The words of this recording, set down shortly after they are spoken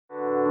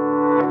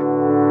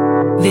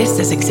This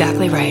is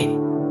exactly right.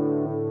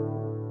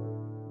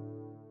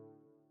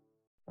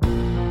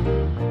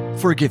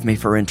 Forgive me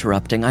for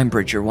interrupting. I'm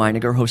Bridger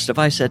Weiniger, host of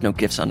I Said No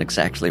Gifts on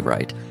Exactly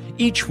Right.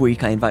 Each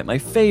week, I invite my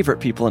favorite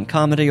people in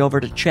comedy over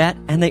to chat,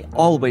 and they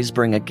always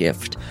bring a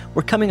gift.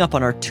 We're coming up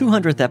on our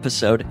 200th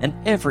episode, and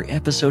every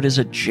episode is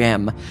a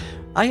gem.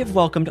 I have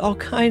welcomed all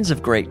kinds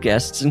of great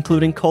guests,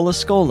 including Cola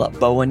Scola,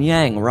 Bowen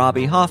Yang,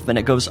 Robbie Hoffman.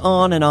 It goes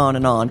on and on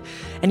and on.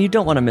 And you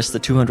don't want to miss the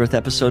 200th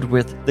episode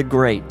with the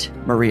great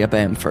Maria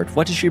Bamford.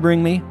 What does she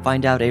bring me?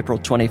 Find out April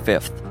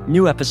 25th.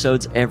 New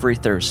episodes every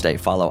Thursday.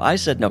 Follow I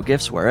Said No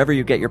Gifts wherever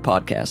you get your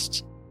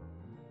podcasts.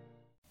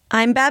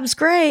 I'm Babs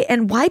Gray,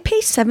 and why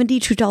pay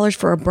 $72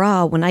 for a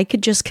bra when I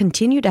could just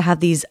continue to have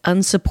these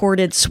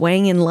unsupported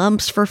swaying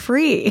lumps for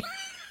free?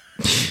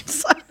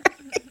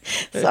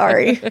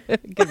 Sorry.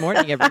 Good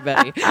morning,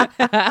 everybody.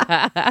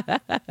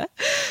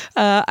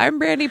 I'm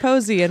Brandy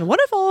Posey, and what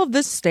if all of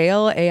this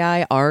stale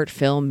AI art,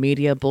 film,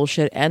 media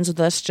bullshit ends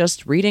with us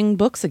just reading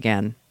books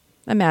again?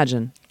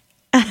 Imagine.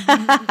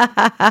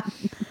 I'm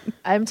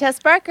Tess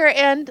Barker,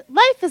 and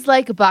life is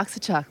like a box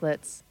of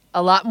chocolates.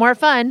 A lot more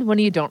fun when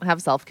you don't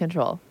have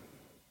self-control.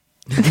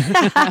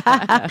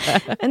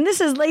 And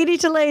this is Lady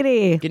to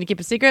Lady. Can you keep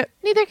a secret?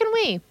 Neither can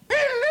we.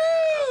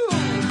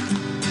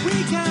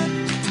 We got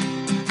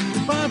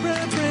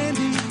Barbara,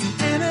 Brandy,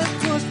 and of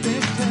course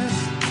Big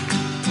Tess.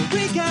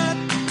 We got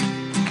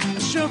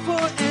a show for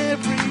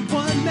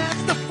everyone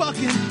that's the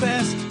fucking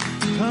best.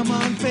 Come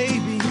on,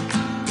 baby,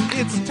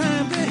 it's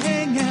time to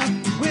hang out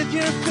with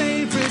your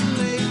favorite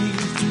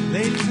ladies.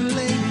 Ladies and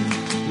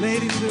ladies,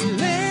 ladies and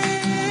ladies.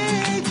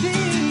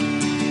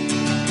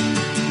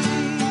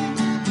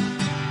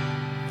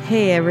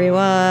 Hey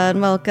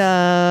everyone,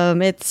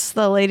 welcome. It's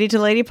the Lady to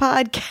Lady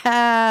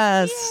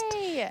podcast.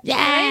 Yay. Can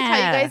I tell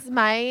you guys,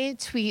 my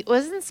tweet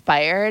was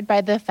inspired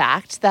by the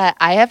fact that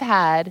I have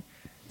had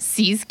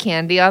C's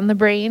candy on the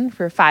brain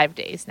for 5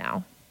 days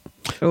now.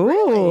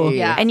 Ooh.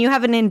 Yeah. And you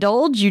haven't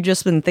indulged, you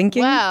just been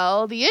thinking?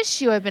 Well, the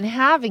issue I've been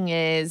having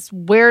is,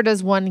 where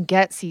does one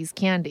get C's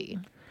candy?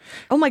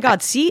 Oh my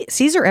God,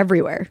 C's are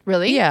everywhere.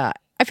 Really? Yeah.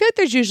 I feel like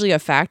there's usually a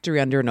factory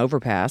under an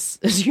overpass.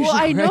 Well,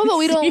 I know, but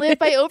we don't live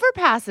by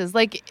overpasses.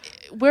 Like,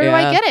 where do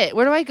I get it?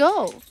 Where do I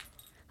go?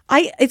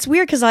 It's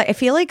weird because I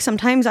feel like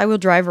sometimes I will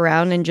drive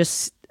around and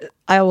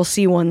I will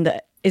see one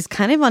that is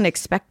kind of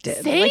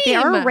unexpected. Same. Like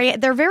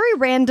they're very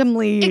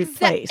randomly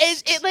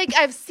placed. Like,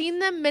 I've seen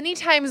them many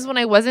times when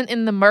I wasn't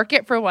in the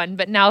market for one,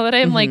 but now that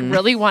I'm like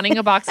really wanting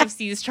a box of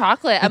C's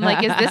chocolate, I'm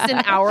like, is this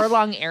an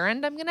hour-long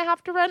errand I'm gonna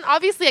have to run?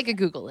 Obviously, I could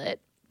Google it,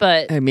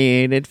 but I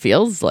mean, it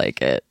feels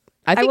like it.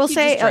 I will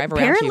say,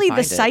 apparently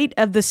the site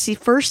of the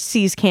first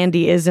C's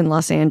candy is in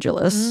Los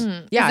Angeles.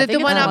 Yeah, is it the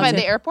one out by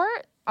the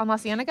airport on La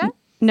Cienega?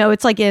 No,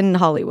 it's like in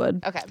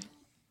Hollywood. Okay.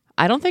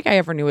 I don't think I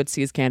ever knew what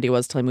C's candy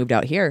was till I moved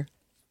out here.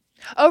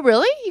 Oh,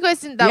 really? You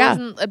guys didn't? That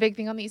wasn't a big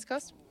thing on the East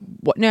Coast?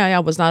 Yeah,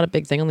 it was not a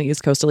big thing on the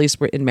East Coast, at least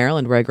in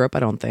Maryland where I grew up, I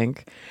don't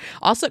think.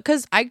 Also,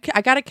 because I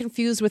got it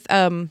confused with,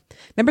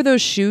 remember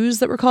those shoes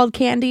that were called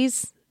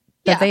candies?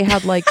 That they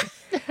had like,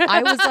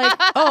 I was like,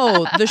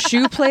 oh, the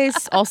shoe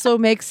place also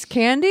makes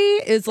candy?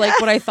 Is like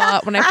what I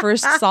thought when I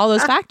first saw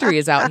those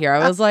factories out here.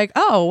 I was like,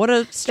 oh, what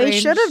a strange... They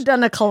should have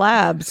done a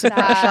collab.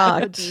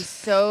 That would be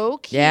so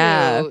cute.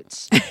 Yeah.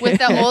 With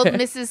the old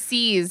Mrs.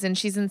 C's, and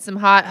she's in some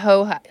hot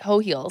ho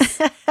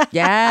heels.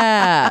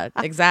 Yeah,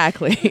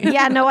 exactly.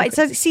 Yeah, no,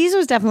 so C's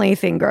was definitely a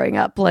thing growing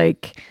up.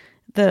 Like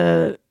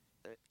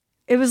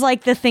it was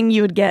like the thing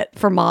you would get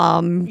for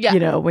mom, you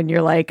know, when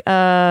you're like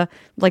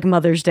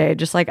Mother's Day,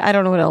 just like, I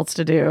don't know what else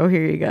to do.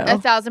 Here you go.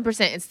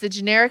 1,000%. It's the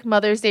generic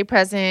Mother's Day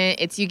present.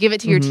 It's you give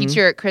it to your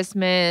teacher at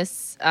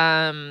Christmas.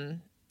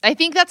 I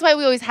think that's why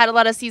we always had a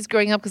lot of C's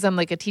growing up, because I'm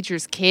like a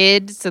teacher's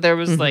kid. So there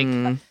was like...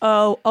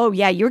 Oh,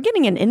 yeah. You're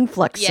getting an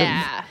influx of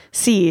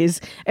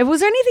C's. And was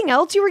there anything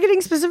else you were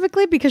getting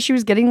specifically because she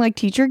was getting like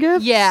teacher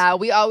gifts? Yeah,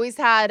 we always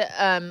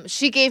had...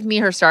 she gave me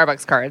her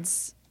Starbucks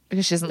cards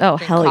because she doesn't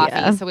drink coffee.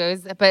 Yeah. So we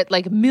always... But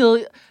like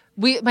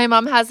my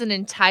mom has an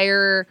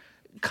entire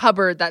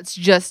cupboard that's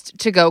just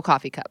to-go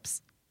coffee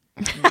cups.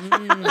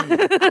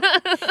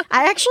 I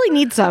actually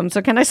need some,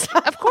 so can I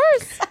stop? Of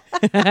course.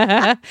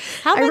 I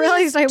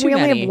realized we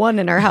only have one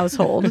in our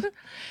household.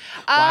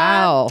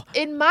 Wow.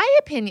 In my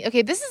opinion,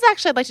 okay, this is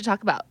actually I'd like to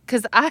talk about,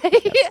 because I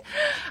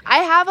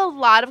have a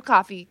lot of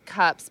coffee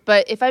cups,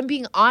 but if I'm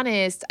being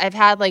honest, I've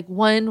had like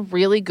one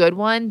really good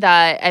one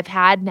that I've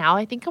had now.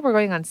 I think we're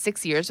going on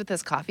 6 years with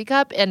this coffee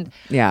cup, and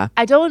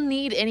I don't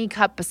need any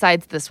cup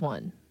besides this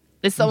one.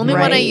 It's the only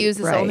one I use.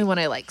 It's the only one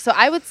I like. So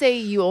I would say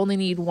you only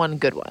need one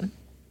good one.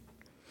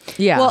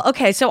 Yeah. Well,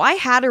 okay, so I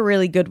had a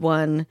really good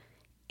one,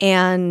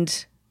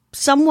 and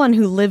someone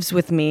who lives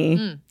with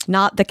me,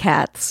 not the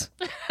cats,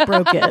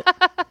 broke it.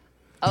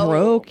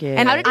 Broke it.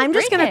 And I'm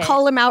just going to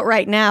call him out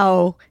right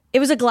now. It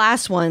was a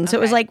glass one, so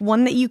it was like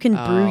one that you can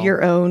brew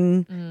your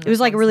own. It was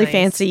like really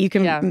fancy. You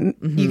can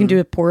you can do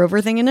a pour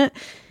over thing in it.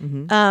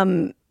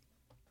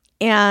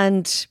 And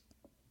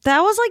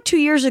that was like 2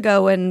 years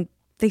ago, and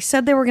they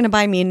said they were going to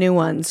buy me a new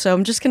one. So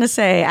I'm just going to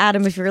say,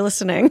 Adam, if you're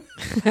listening.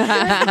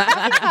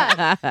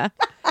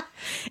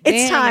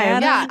 It's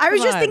time. Yeah, I was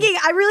come just on. thinking,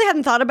 I really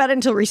hadn't thought about it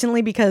until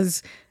recently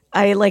because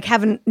I like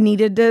haven't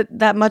needed it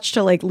that much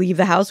to like leave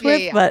the house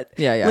with. yeah. But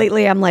Yeah.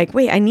 lately I'm like,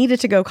 wait, I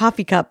needed to go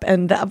coffee cup.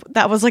 And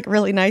that was like a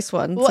really nice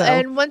one. Well, so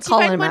and once you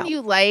calling find him one out.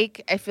 you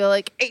like, I feel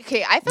like like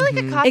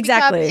a coffee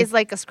Exactly. cup is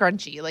like a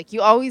scrunchie. Like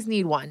you always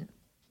need one.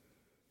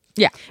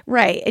 Yeah.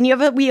 Right. And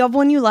we have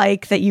one you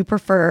like that you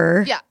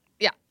prefer. Yeah,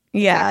 yeah.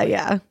 Yeah,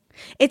 yeah.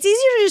 It's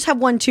easier to just have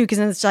one too, because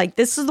then it's like,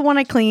 this is the one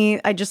I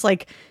clean. I just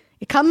like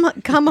come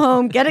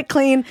home, get it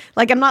clean.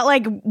 Like I'm not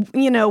like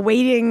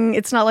waiting.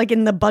 It's not like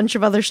in the bunch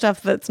of other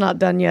stuff that's not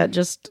done yet.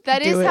 Just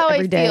That do is it how I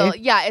every day. feel.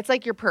 Yeah, it's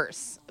like your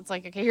purse. It's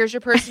like, okay, here's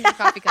your purse and your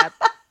coffee cup.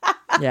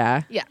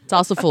 Yeah. Yeah. It's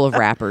also full of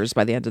wrappers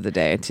by the end of the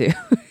day, too.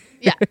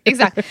 Yeah,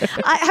 exactly.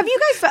 Have you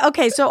guys?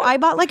 Okay, so I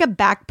bought like a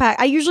backpack.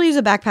 I usually use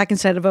a backpack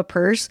instead of a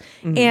purse,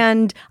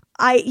 and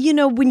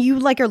when you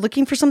like are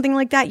looking for something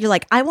like that, you're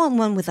like, I want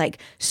one with like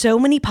so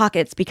many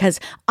pockets because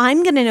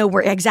I'm gonna know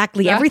where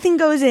exactly everything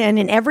goes in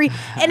and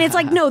it's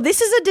like, no, this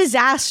is a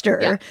disaster.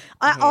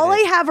 Yeah. All I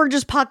have are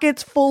just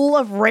pockets full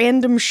of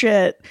random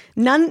shit.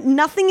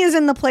 Nothing is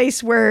in the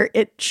place where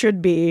it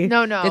should be.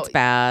 No. It's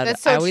bad.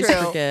 That's so I always true.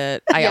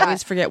 forget. I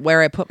always forget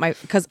where I put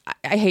because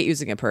I hate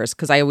using a purse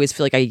because I always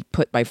feel like I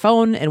put my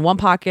phone in one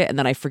pocket and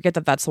then I forget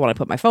that that's the one I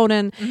put my phone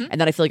in, and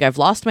then I feel like I've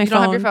lost my You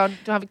phone. don't have your phone.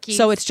 Don't have a key.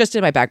 So it's just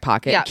in my back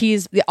pocket. Yeah.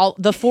 Keys,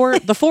 the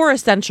four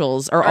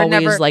essentials are always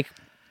never- like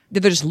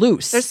they're just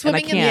loose. They're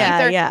swimming in the and I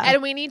can't. ether, Yeah.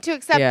 and we need to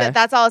accept Yeah. that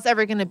that's all it's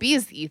ever going to be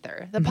is the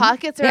ether. The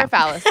pockets are a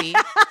fallacy.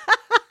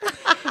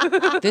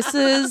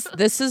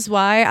 This is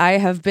why I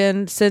have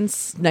been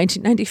since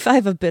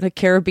 1995. I've been a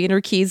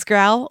carabiner keys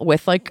gal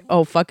with like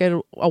a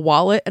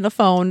wallet and a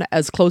phone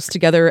as close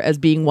together as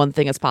being one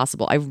thing as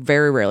possible. I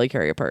very rarely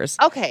carry a purse.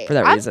 Okay, for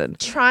that I'm reason.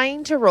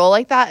 trying to roll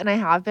like that, and I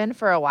have been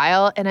for a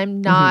while, and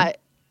I'm not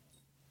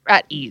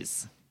at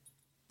ease.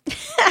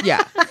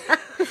 Yeah,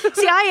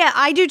 See,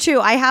 I do too.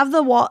 I have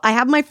I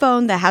have my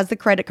phone that has the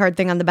credit card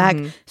thing on the back,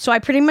 so I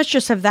pretty much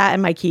just have that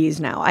and my keys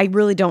now. I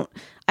really don't.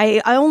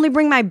 I only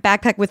bring my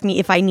backpack with me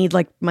if I need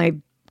like my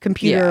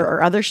computer Yeah.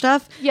 or other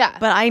stuff. Yeah.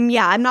 But I'm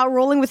not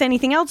rolling with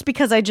anything else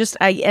because I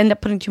end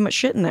up putting too much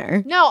shit in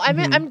there. No,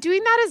 I'm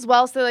doing that as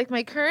well. So like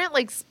my current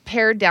like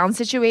pared down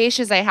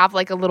situation is I have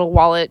like a little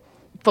wallet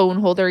phone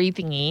holder-y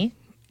thingy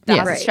that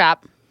has a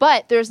strap.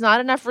 But there's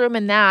not enough room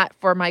in that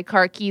for my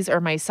car keys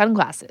or my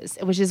sunglasses,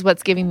 which is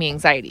what's giving me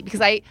anxiety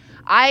because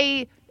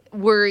I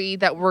worry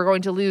that we're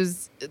going to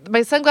lose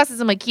my sunglasses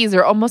and my keys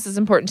are almost as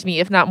important to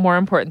me, if not more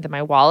important than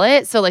my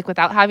wallet. So like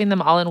without having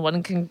them all in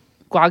one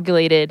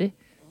coagulated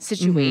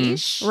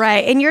situation.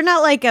 Right. And you're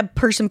not like a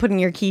person putting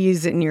your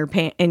keys in your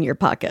in your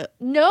pocket.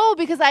 No,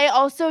 because I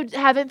also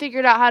haven't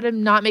figured out how to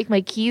not make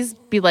my keys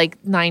be like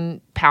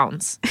 9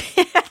 pounds.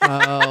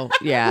 oh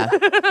yeah.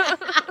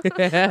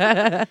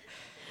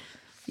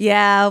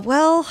 Yeah,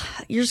 well,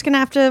 you're just going to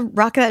have to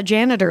rock that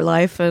janitor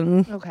life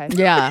and Okay.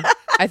 Yeah.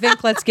 I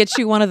think let's get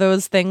you one of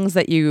those things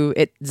that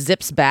it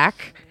zips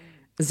back.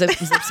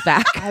 Zips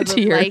back I would to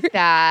your like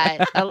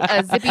that.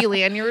 A zippy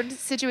lanyard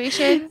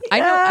situation. I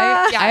know.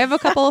 I have a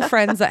couple of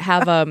friends that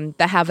have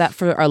that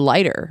for a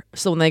lighter.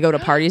 So when they go to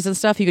parties and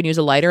stuff, you can use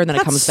a lighter and then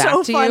it comes so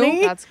back to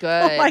funny. you. That's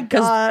good. Oh my Because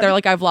god. they're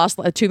like, I've lost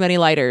too many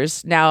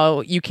lighters.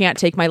 Now you can't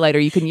take my lighter.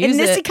 You can use in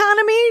this it.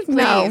 economy?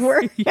 No,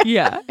 we're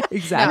Yeah,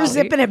 exactly.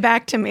 zipping it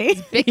back to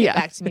me. Bick it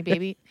back to me,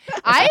 baby.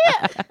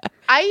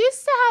 I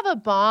used to have a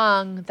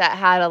bong that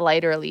had a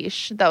lighter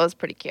leash. That was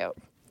pretty cute.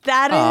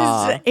 That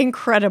is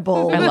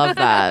incredible. I love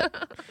that.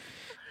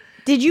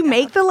 Did you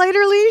make the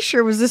lighter leash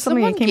or was this something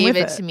Someone that came gave with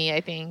it it? to me,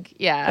 I think.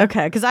 Yeah.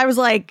 Okay, because I was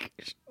like,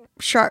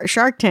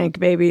 Shark Tank,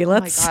 baby. Oh my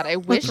Let's. god! I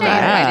wish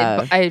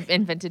Yeah. I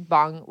invented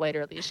bong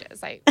lighter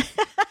leaches. I'll just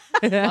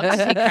take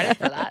credit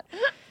for that.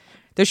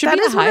 There should That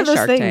be a is one high of those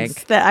Shark things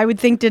Tank. that I would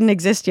think didn't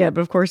exist yet,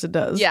 but of course it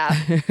does. Yeah.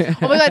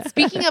 Oh my god!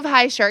 Speaking of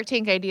high Shark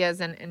Tank ideas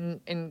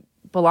and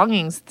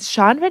belongings,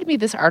 Sean read me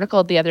this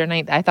article the other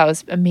night that I thought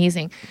was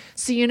amazing.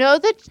 So you know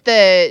that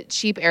the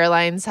cheap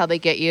airlines, how they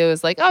get you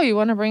is like, oh, you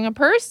want to bring a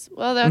purse?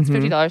 Well, that's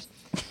 $50.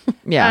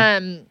 Yeah.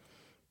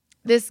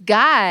 This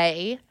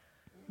guy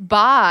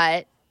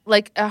bought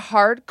like a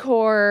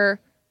hardcore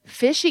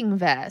fishing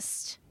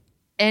vest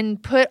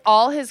and put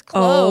all his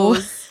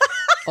clothes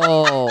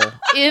Oh.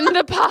 in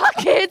the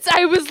pockets.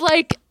 I was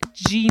like,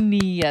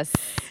 genius.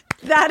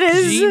 That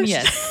is.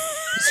 Genius.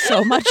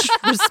 So much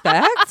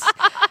respect.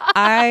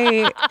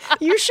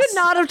 You should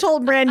not have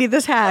told Brandy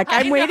this hack.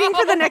 I'm waiting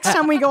for the next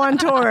time we go on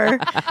tour.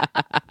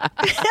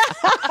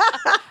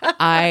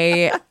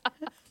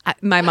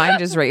 My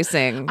mind is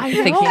racing, I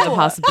thinking of the know.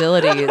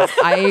 possibilities.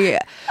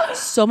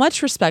 So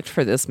much respect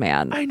for this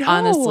man. I know.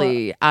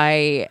 Honestly,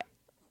 I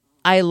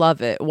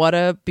love it. What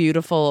an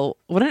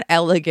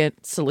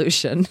elegant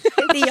solution.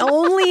 The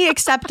only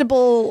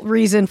acceptable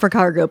reason for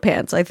cargo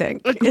pants, I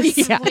think.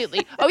 is-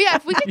 Completely. Oh yeah,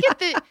 if we could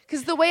get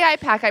because the way I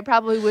pack, I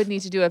probably would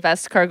need to do a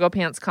vest cargo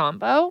pants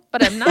combo,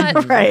 but I'm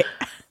not. Right.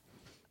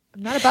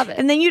 I'm not above it.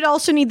 And then you'd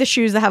also need the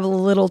shoes that have a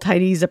little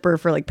tiny zipper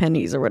for like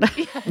pennies or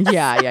whatever.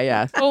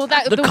 Yeah. Oh,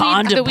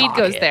 the weed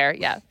goes there.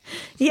 Yeah.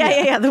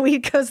 Yeah. The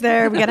weed goes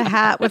there. We got a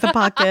hat with a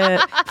pocket,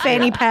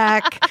 fanny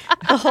pack,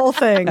 the whole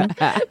thing. Make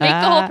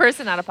the whole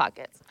person out of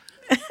pockets.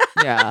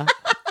 Yeah.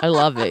 I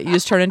love it. You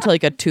just turn into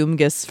like a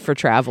Toomgus for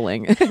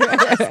traveling.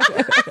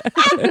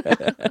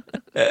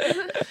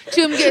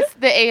 Toomgus,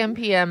 the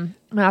AM/PM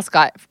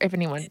mascot, if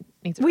anyone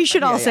needs it. We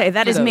should all say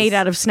that is those. made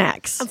out of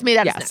snacks. It's made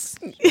out of Yes.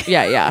 snacks.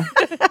 Yeah.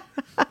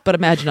 But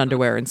imagine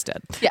underwear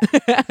instead. Yeah.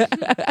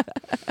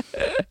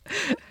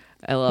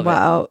 I love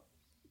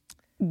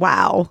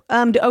Wow.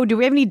 Do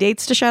we have any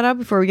dates to shout out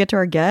before we get to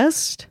our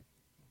guest? it.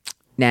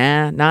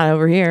 Nah, not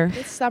over here.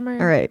 It's summer.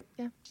 All right.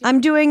 Yeah. I'm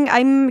going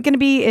to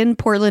be in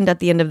Portland at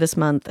the end of this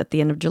month, at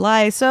the end of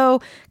July. So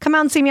come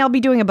out and see me. I'll be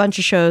doing a bunch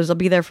of shows. I'll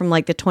be there from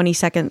like the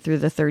 22nd through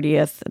the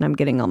 30th, and I'm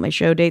getting all my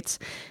show dates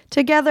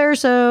together.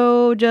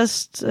 So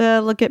just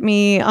look at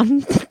me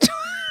on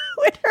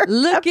Twitter.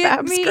 Look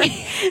at me.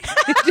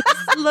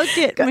 Just look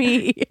at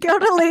me. Go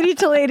to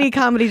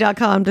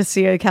ladytoladycomedy.com to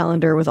see a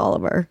calendar with all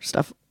of our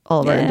stuff,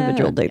 all of our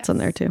individual dates on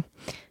there too.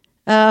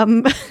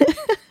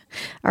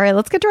 All right,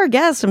 let's get to our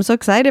guest. I'm so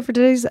excited for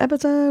today's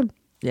episode.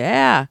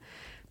 Yeah.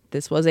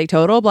 This was a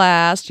total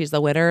blast. She's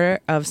the winner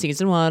of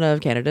season 1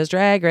 of Canada's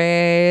Drag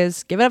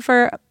Race. Give it up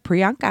for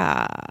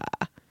Priyanka.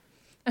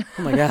 Oh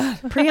my God.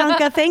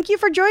 Priyanka, thank you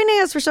for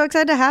joining us. We're so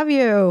excited to have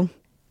you.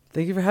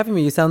 Thank you for having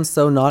me. You sound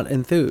so not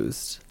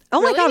enthused.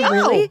 Oh my God,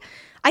 really?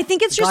 I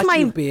think it's just Got my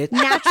you, bitch.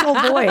 natural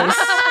voice.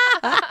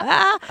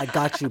 I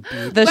got you,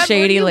 bitch. The What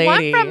shady do you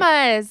lady. want from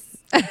us?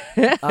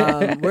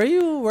 Where are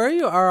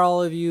you? Are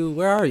all of you?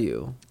 Where are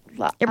you?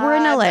 We're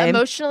in LA.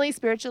 Emotionally,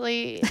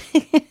 spiritually.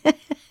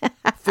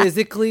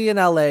 Physically in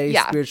LA,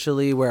 Yeah.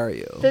 spiritually, where are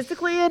you?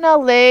 Physically in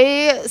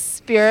LA,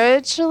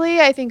 spiritually,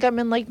 I think I'm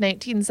in like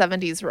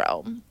 1970s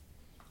Rome.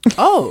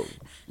 Oh,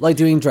 like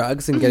doing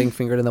drugs and getting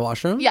fingered in the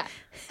washroom? Yeah.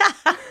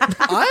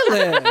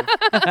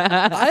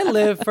 I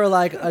live for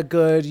like a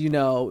good,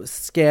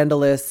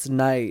 scandalous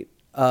night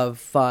of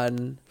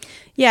fun.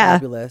 Yeah.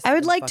 Fabulous I would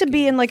and like to be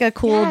fucking- in like a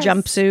cool Yes.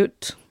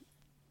 jumpsuit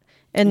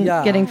and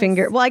Yeah. getting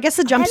fingered. Well, I guess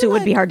the jumpsuit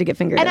would be hard to get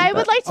fingered And in. I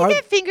would but- like to Are-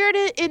 get fingered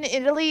in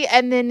Italy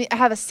and then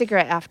have a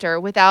cigarette after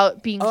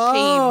without being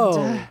Oh.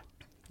 shamed.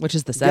 Which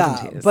is the Yeah,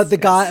 70s.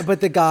 but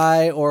the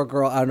guy or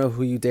girl, I don't know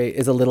who you date,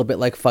 is a little bit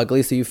like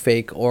fugly, so you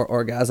fake or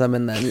orgasm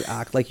and then you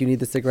act like you need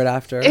the cigarette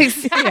after.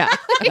 Exactly.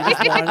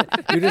 Yeah.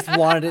 You just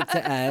wanted it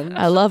to end.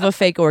 I love a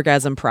fake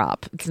orgasm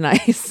prop. It's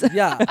nice.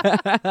 Yeah.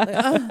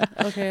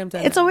 Okay, I'm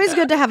done. It's always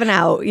good to have an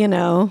out,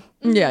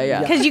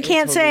 Yeah. Because you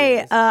can't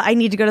say, I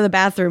need to go to the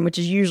bathroom, which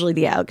is usually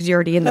the out because you're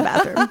already in the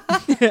bathroom.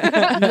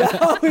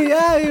 Oh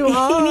yeah, you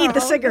are. You need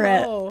the Oh,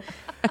 cigarette. no.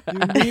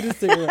 You need a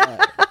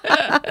cigarette.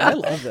 I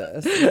love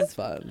this. This is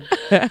fun.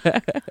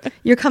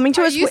 You're coming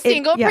to Are us. you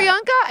single, yeah.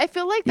 Priyanka? I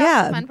feel like that's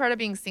Yeah. the fun part of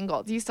being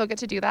single. Do you still get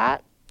to do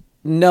that?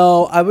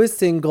 No, I was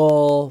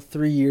single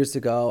 3 years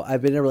ago.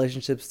 I've been in a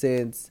relationship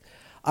since.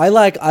 I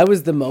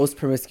was the most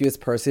promiscuous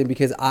person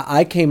because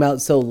I came out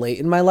so late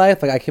in my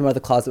life. Like I came out of the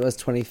closet when I was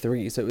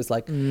 23. So it was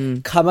like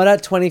come out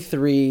at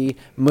 23,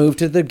 move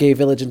to the gay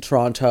village in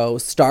Toronto,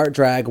 start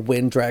drag,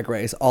 win Drag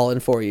Race all in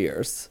 4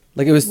 years.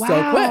 Like it was so quick.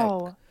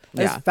 Wow. It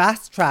was Yeah.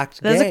 fast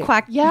tracked. That's a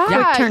quick Yeah, quick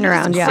you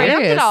turnaround. just Yeah.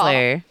 crammed it all.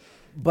 Seriously.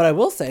 But I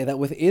will say that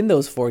within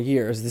those 4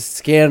 years, the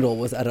scandal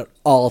was at an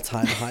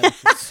all-time high.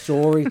 The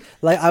story,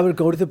 like I would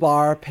go to the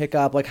bar, pick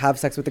up, like have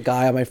sex with the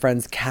guy on my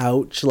friend's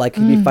couch, like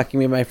he'd be fucking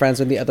me, and my friends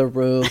were in the other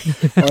room,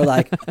 or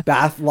like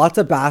lots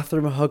of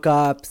bathroom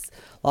hookups,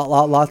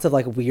 lots of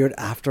like weird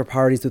after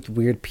parties with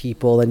weird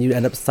people, and you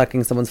end up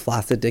sucking someone's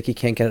flaccid dick. You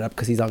can't get it up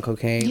because he's on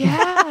cocaine.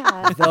 Yeah.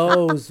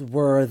 Those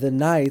were the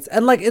nights.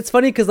 And like it's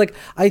funny because like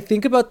I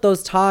think about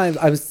those times.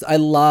 I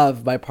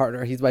love my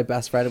partner. He's my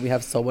best friend and we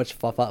have so much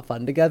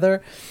fun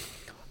together.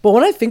 But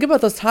when I think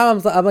about those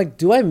times, I'm like,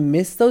 do I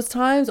miss those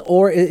times?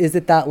 Or is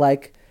it that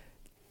like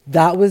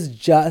that was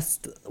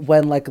just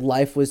when like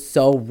life was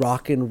so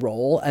rock and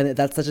roll and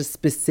that's such a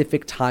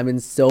specific time in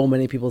so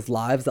many people's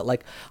lives that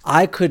like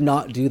I could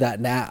not do that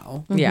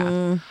now.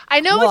 Yeah. I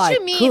know Well, what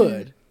you I mean.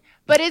 could.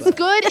 But it's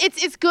good.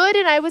 It's good,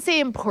 and I would say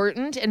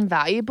important and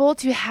valuable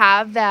to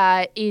have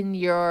that in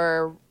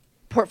your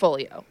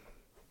portfolio.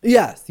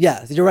 Yes,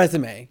 your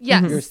resume.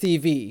 Yes. Your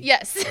CV.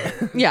 Yes.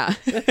 Yeah.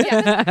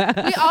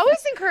 Yeah. We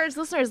always encourage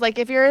listeners, like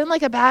if you're in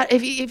like a bad,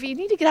 if you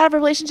need to get out of a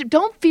relationship,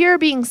 don't fear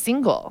being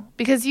single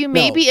because you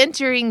may No. be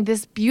entering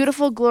this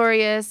beautiful,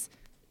 glorious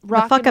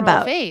rock fuck and roll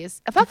about.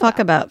 phase. A Fuck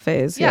about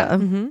phase. Yeah.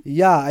 Yeah.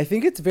 Yeah, I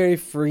think it's very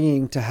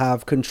freeing to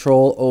have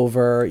control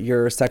over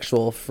your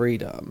sexual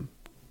freedom.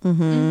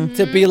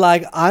 To be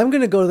like, I'm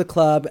gonna go to the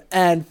club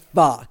and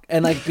fuck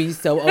and like be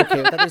so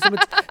okay with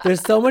that. There's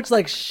so much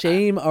like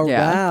shame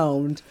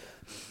around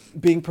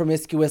being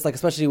promiscuous, like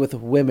especially with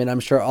women.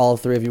 I'm sure all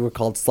three of you were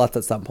called sluts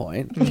at some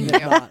point. If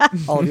not,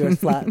 all of you are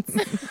sluts.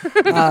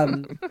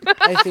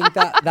 I think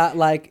that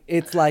like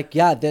it's like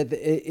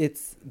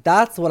it's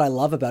that's what I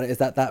love about it is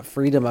that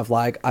freedom of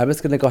like I'm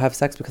just gonna go have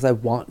sex because I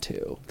want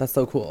to. That's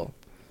so cool.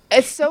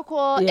 It's so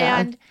cool.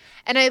 And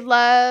I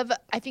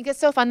think it's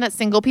so fun that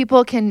single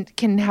people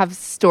can have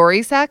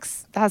story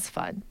sex. That's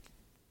fun.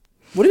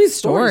 What do you mean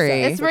story?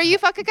 It's where you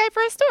fuck a guy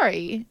for a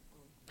story.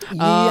 Or a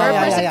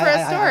Yeah, person for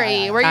a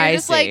story. Where you're I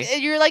just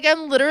see. you're like,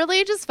 I'm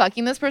literally just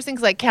fucking this person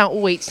because I can't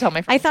wait to tell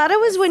my friends. I thought it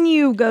was when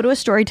you go to a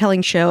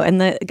storytelling show and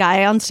the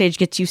guy on stage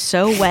gets you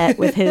so wet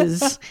with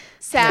his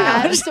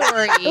sad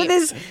story. with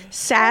his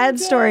sad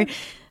story.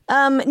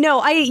 My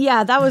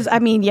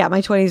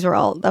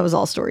 20s that was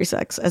all story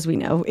sex, as we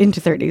know,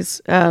 into 30s.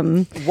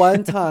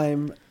 One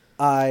time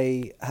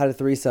I had a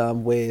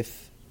threesome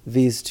with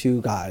these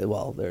two guys.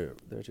 Well, they're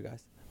two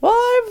guys. Well,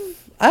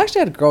 I actually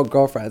had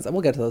girlfriends, and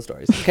we'll get to those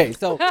stories. Okay,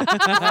 so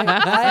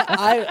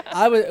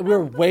we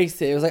were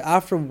wasted. It was like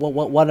after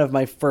one of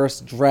my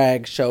first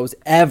drag shows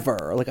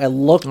ever. Like I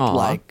looked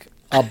like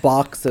a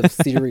box of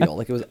cereal.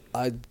 Like it was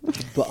ugly.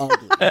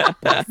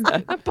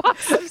 A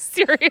box of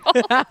cereal.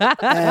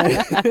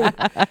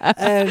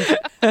 And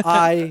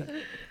I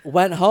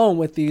went home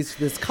with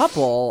this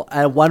couple,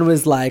 and one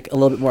was like a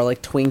little bit more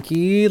like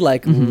Twinkie,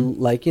 like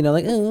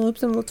oh,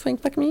 oops, a little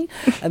twink, fuck me,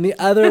 and the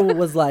other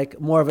was like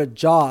more of a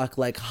jock,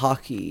 like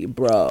hockey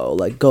bro,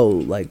 like go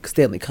like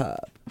Stanley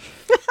Cup,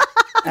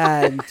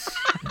 and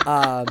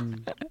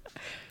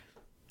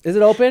is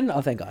it open? Oh,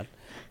 thank God.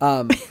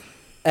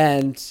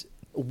 And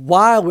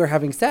while we were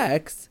having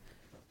sex,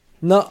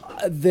 the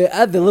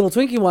little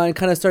Twinkie one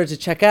kind of started to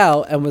check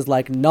out and was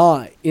like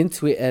not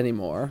into it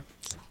anymore.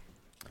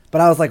 But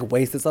I was like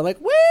wasted, so I'm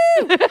like, woo!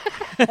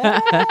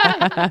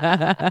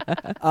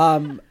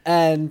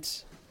 And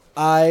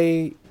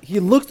he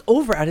looked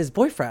over at his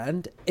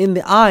boyfriend in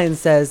the eye and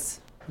says,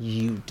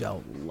 "You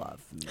don't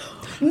love me."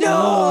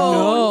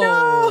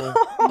 No.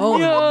 Oh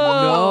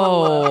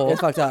no. It's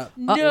fucked up.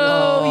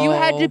 No, you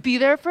had to be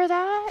there for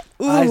that?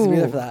 I had to be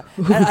there for that.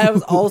 And I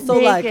was also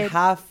like Naked.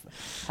 half,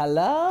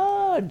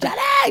 hello,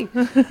 Jenny!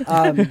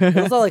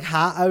 Also like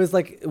half, I was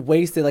like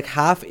wasted, like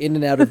half in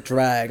and out of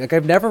drag. Like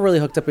I've never really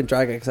hooked up in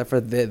drag except for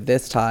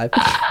this time.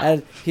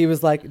 And he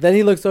was like, then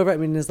he looks over at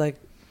me and is like,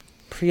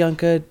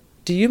 "Priyanka,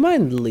 do you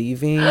mind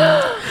leaving?"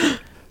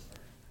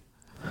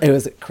 It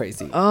was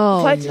crazy.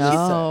 Oh What did you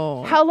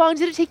no. How long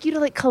did it take you to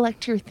like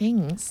collect your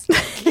things?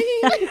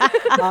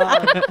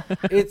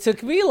 It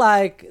took me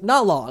like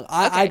not long.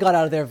 I got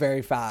out of there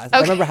very fast.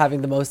 I remember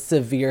having the most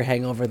severe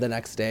hangover the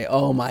next day.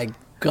 Oh my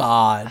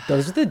God,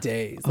 those are the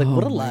days. Like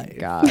what a life.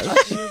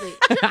 Gosh.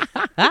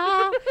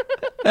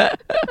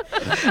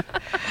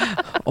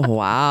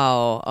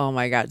 Wow. Oh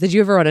my God. Did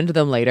you ever run into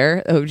them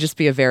later? It would just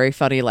be a very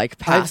funny like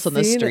pass on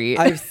the street.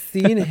 I've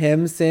seen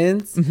him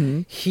since.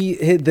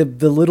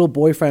 The little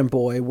boyfriend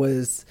boy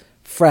was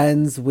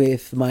friends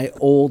with my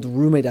old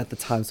roommate at the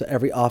time, so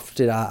every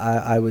often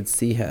I would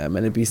see him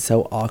and it'd be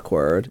so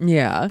awkward.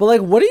 Yeah. But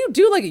like, what do you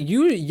do? Like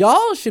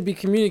y'all should be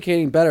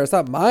communicating better. It's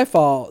not my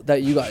fault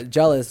that you got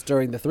jealous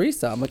during the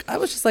threesome. Like I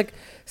was just like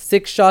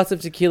 6 shots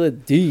of tequila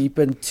deep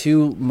and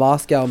 2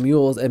 Moscow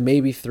mules and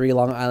maybe 3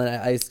 Long Island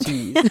iced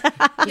teas.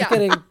 Just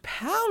getting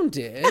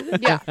pounded.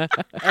 Yeah.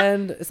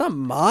 And it's not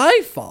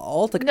my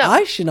fault. Like No.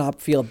 I should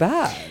not feel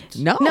bad.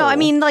 No. No, I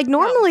mean, like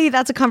normally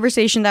that's a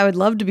conversation that I would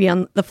love to be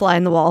on the fly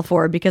in the wall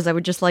for because I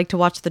would just like to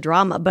watch the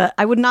drama, but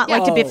I would not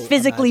like to be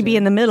physically be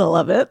in the middle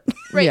of it.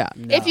 Right. Yeah.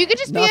 If you could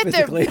just be not at the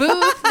physically.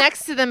 booth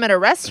next to them at a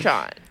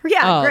restaurant.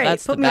 Yeah, Oh, great.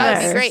 that's Put the me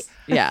best. That'd there. be great.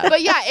 Yeah.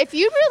 But yeah, if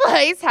you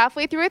realize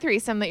halfway through a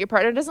threesome that your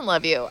partner doesn't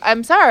love you,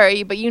 I'm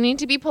sorry, but you need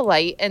to be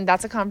polite, and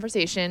that's a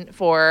conversation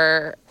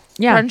for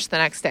brunch the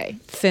next day.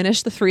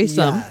 Finish the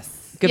threesome.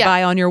 Yes.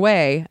 Goodbye on your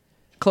way.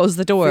 Close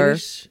the door.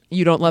 Finish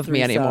You don't love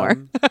me anymore.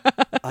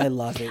 Threesome. I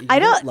love it. You I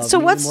don't- love so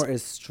me what's- anymore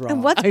is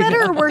strong. What's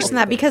better or worse than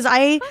that? Because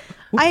I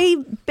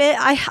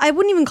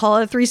wouldn't even call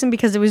it a threesome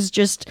because it was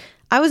just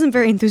I wasn't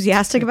very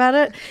enthusiastic about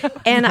it,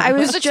 and I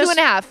was It was a just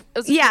 2.5. It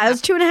was a yeah, it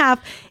was 2.5,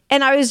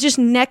 and I was just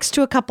next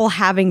to a couple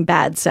having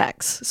bad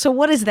sex. So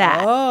what is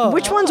that? Oh.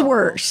 Which one's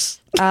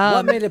worse?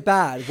 what made it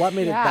bad? What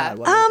made it bad?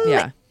 What made it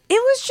Yeah. It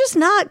was just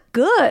not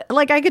good.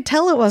 Like I could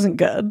tell it wasn't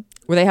good.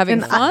 Were they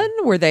having fun?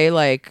 Were they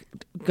like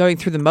going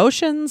through the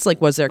motions? Like,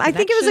 was there? I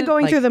think it was a connection?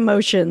 going Like- through the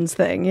motions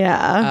thing.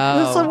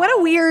 Yeah. Oh. So what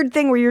a weird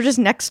thing where you're just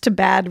next to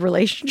bad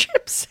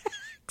relationship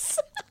sex.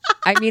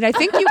 I mean, I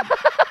think you.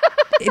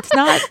 It's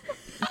not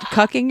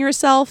cucking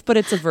yourself, but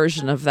it's a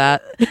version of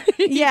that.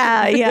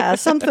 yeah,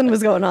 something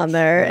was going on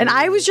there, and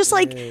I was just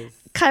like,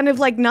 kind of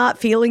like not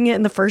feeling it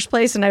in the first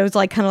place, and I was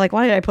like, kind of like,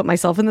 why did I put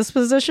myself in this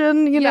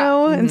position, you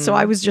know? And so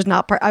I was just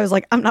not part. I was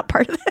like, I'm not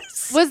part of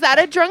this. Was that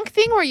a drunk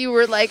thing where you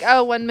were like,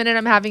 oh, 1 minute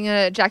I'm having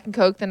a Jack and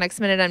Coke, the next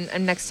minute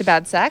I'm next to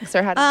bad sex,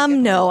 or how? Did you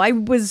get No, I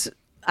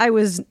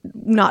was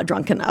not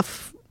drunk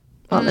enough,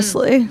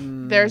 honestly.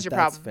 There's your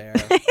That's problem.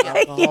 fair.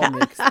 Alcohol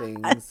makes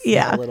things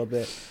Yeah. a little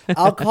bit.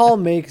 Alcohol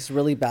makes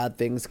really bad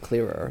things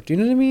clearer. Do you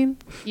know what I mean?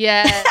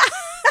 Yes.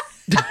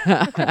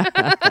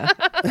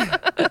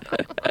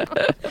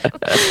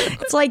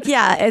 It's like,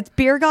 yeah, it's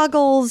beer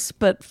goggles,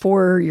 but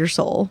for your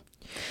soul.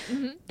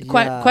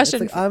 Yeah,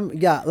 question. it's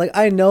like, like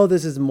I know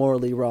this is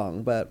morally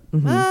wrong, but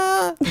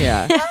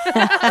Yeah.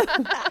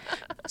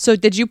 So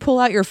did you pull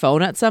out your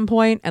phone at some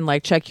point and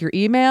like check your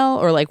email,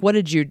 or like what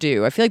did you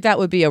do? I feel like that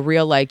would be a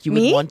real like you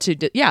would Me? want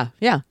to yeah.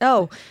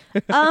 Oh,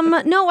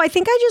 no, I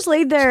think I just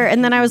laid there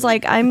and then I was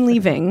like, I'm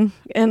leaving.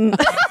 And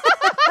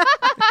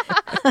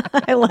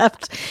I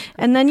left.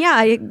 And then,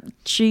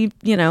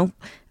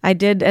 I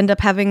did end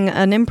up having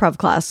an improv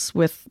class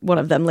with one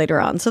of them later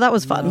on. So that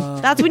was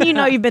fun. That's when you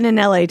know you've been in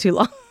LA too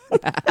long.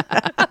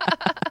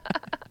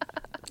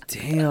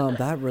 Damn,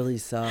 that really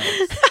sucks.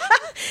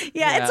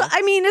 Yeah.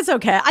 It's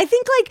okay. I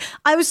think like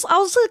I was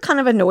also kind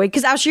of annoyed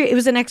because actually it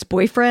was an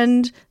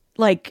ex-boyfriend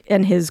like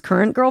and his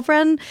current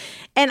girlfriend,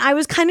 and I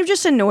was kind of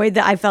just annoyed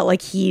that I felt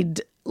like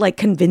he'd like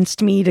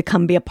convinced me to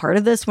come be a part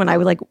of this when I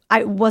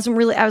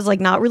was like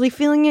not really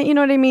feeling it, you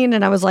know what I mean?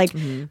 And I was like,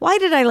 why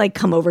did I like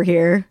come over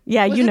here?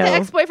 Yeah, Was it the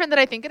ex-boyfriend that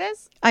I think it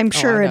is? I'm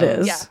sure it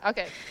is. Yeah,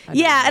 okay.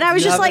 Yeah, and I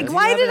was just like,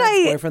 why did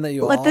I boyfriend that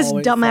you let this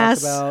always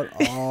dumbass talk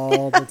about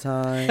all the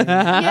time?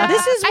 Yeah,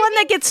 This is one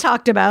that gets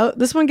talked about.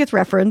 This one gets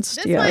referenced.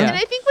 This Yeah. one, and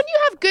I think when you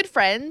have good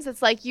friends,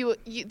 it's like you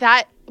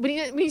that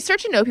when you start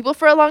to know people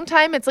for a long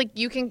time, it's like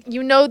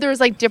there's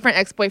like different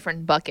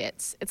ex-boyfriend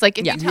buckets. It's like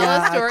if you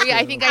tell a story,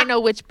 I think I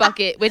know which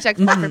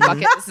ex-boyfriend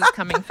bucket this is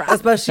coming from.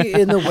 Especially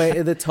in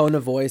the tone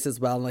of voice as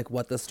well, and like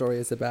what the story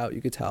is about,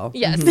 you could tell.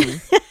 Yes.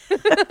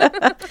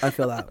 I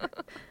feel that.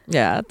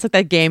 Yeah, it's like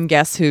that game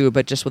Guess Who,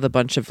 but just with a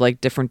bunch of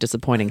like different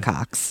disappointing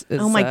cocks.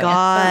 Oh my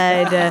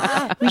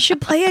God. We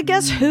should play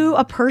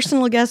a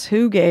personal Guess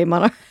Who game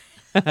on our.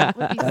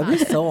 That'd be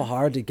so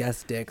hard to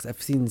guess dicks.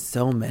 I've seen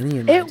so many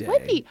in my It day.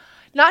 would be.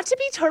 Not to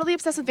be totally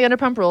obsessed with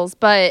Vanderpump Rules,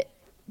 but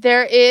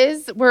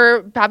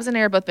Babs and I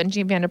are both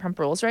binging Vanderpump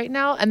Rules right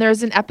now, and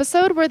there's an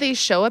episode where they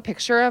show a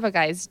picture of a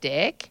guy's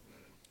dick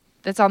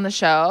that's on the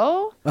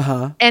show,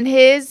 and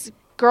his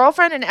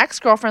girlfriend and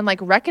ex-girlfriend like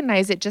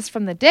recognize it just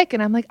from the dick,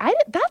 and I'm like,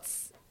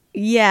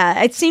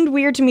 Yeah, it seemed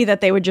weird to me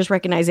that they would just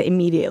recognize it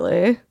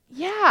immediately.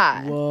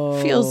 yeah. Whoa.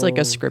 Feels like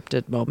a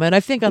scripted moment. I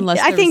think unless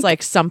there's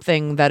like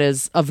something that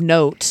is of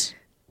note,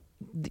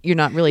 you're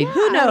not really.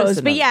 Who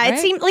knows? But yeah, right? it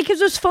seemed like it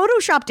was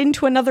photoshopped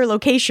into another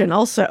location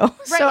also. Right,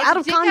 So it's out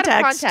of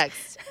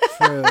context.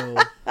 True.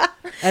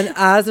 And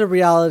as a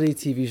reality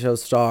TV show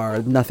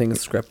star, nothing is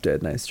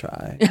scripted. Nice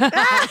try.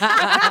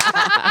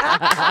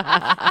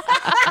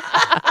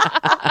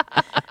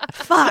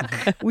 Fuck.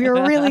 We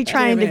were really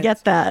trying to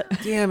get that.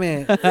 Damn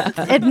it.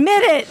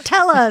 Admit it.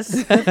 Tell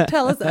us.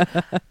 Tell us.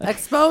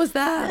 Expose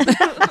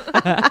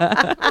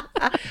that.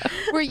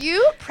 Were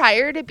you,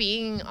 prior to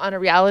being on a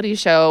reality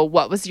show,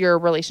 what was your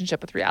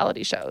relationship with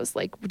reality shows?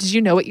 Like, did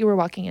you know what you were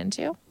walking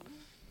into?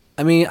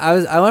 I mean,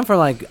 I went from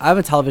like, I'm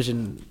a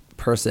television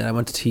person. I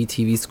went to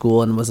TV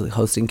school and was like,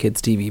 hosting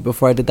kids TV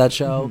before I did that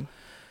show.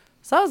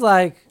 So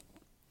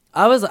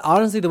I was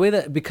honestly the way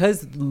that,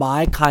 because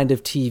my kind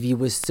of TV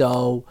was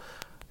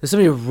there's so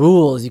many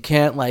rules. You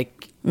can't like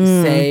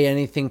say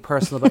anything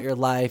personal about your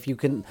life. You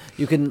can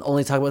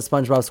only talk about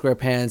SpongeBob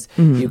SquarePants.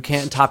 You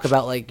cannot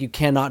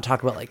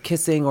talk about like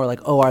kissing or like,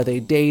 oh, are they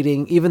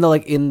dating? Even though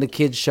like in the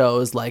kids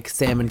shows like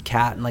Sam and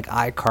Cat and like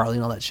iCarly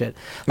and all that shit,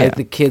 like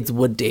the kids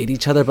would date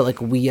each other, but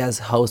like we as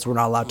hosts were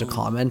not allowed to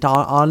comment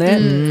on it.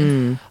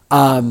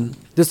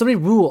 There's so many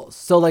rules.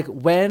 So like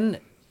when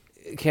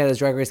Canada's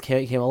Drag Race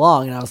came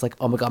along, and I was like,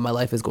 oh my God, my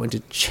life is going to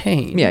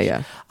change.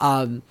 Yeah.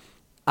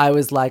 I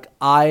was like,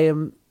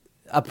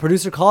 a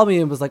producer called me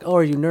and was like, oh,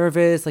 are you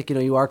nervous? Like,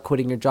 you are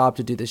quitting your job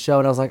to do the show.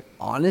 And I was like,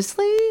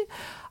 honestly,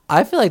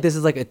 I feel like this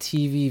is like a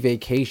TV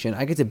vacation.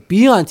 I get to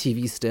be on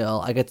TV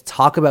still. I get to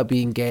talk about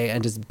being gay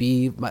and just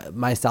be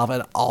myself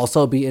and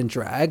also be in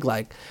drag.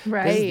 Like,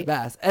 this is the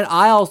best. And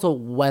I also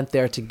went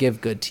there to give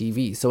good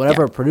TV. So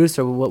whenever a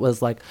producer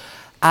was like,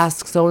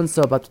 ask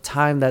so-and-so about the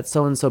time that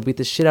so-and-so beat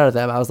the shit out of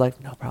them, I was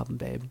like, no problem,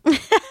 babe.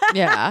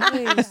 Yeah.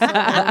 Hey, so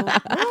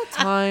what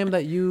time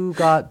that you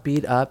got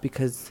beat up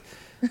because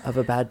of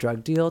a bad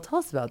drug deal? Tell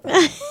us about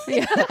that.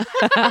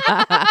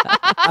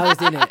 I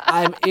was in it.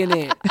 I'm in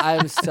it.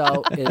 I'm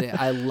so in it.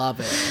 I love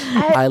it.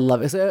 I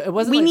love it. So it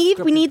wasn't. We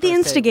need the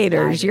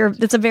instigators.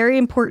 That's a very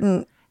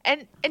important.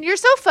 And you're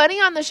so funny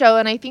on the show,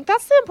 and I think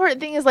that's the important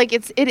thing. Is like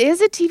it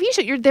is a TV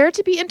show. You're there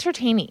to be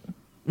entertaining.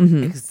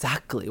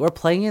 Exactly. We're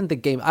playing in the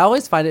game. I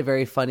always find it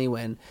very funny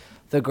when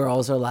the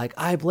girls are like,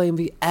 I blame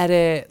the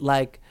edit.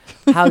 Like,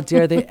 how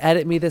dare they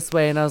edit me this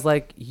way? And I was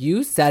like,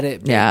 you said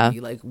it, baby. Yeah.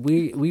 Like,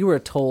 we were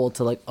told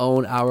to like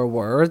own our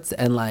words,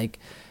 and like,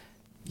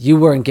 you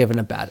weren't given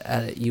a bad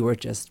edit. You were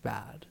just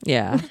bad.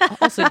 Yeah.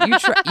 Also,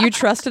 you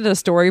trusted a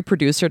story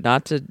producer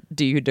not to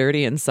do you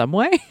dirty in some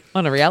way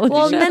on a reality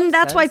Well, show? then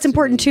that's why it's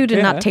important too to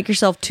not take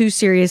yourself too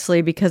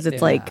seriously, because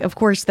it's like, of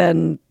course,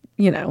 then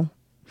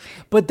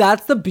But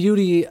that's the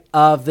beauty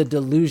of the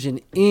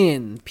delusion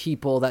in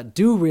people that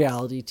do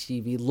reality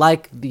TV,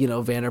 like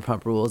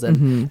Vanderpump Rules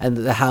and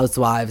the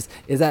Housewives,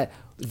 is that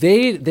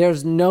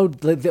there's no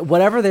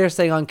whatever they're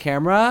saying on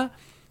camera,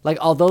 like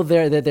although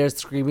they're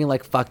screaming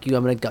like "fuck you,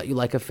 I'm gonna gut you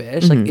like a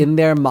fish," like in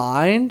their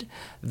mind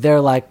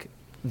they're like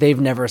they've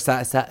never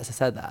said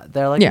that.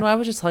 They're like, I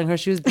was just telling her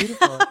she was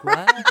beautiful. Like,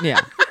 what?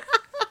 Yeah.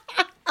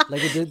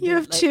 Like You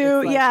have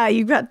two. Yeah,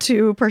 you've got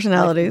two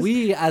personalities. Like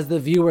we, as the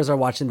viewers, are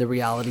watching the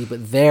reality,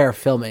 but they're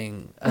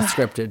filming a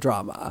scripted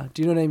drama.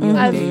 Do you know what I mean?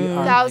 Like they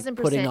are like, 1000%.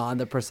 putting on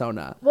the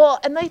persona. Well,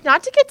 and like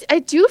not to get, I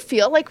do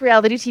feel like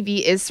reality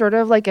TV is sort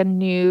of like a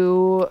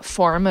new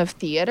form of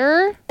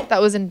theater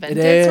that was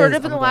invented sort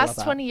of in the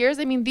last 20 years.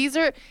 I mean,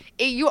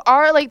 you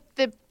are like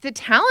the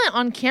talent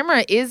on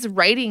camera is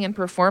writing and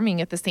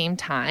performing at the same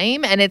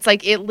time. And it's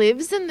like, it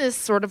lives in this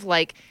sort of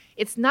like,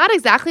 it's not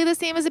exactly the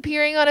same as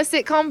appearing on a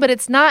sitcom, but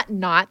it's not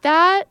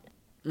that.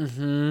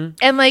 Mm-hmm.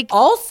 And like,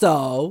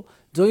 also,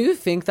 don't you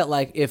think that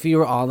like if you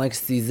were on like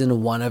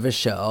season 1 of a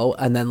show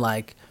and then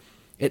like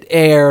it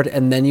aired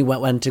and then you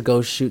went to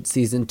go shoot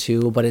season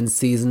 2, but in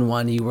season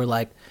 1 you were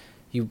like,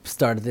 you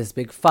started this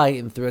big fight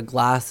and threw a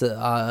glass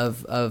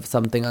of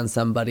something on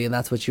somebody, and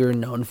that's what you're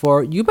known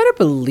for. You better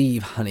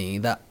believe, honey,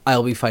 that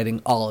I'll be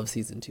fighting all of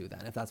season 2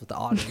 then, if that's what the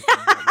audience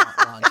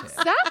wanted.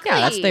 exactly.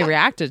 Yeah, that's what they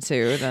reacted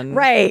to. Then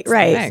Right.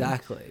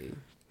 Exactly.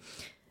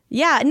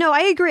 Yeah, no,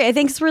 I agree. I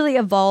think it's really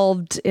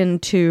evolved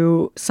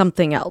into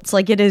something else.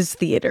 Like, it is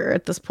theater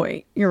at this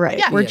point. You're right.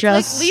 Yeah, We're like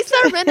just Lisa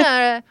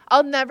Rinna.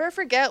 I'll never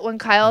forget when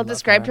Kyle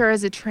described her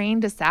as a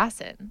trained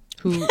assassin.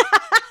 who?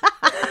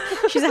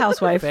 she's a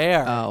housewife.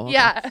 Fair. Oh, okay.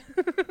 Yeah.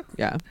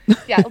 Yeah.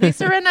 Yeah,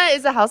 Lisa Rinna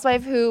is a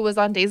housewife who was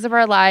on Days of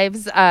Our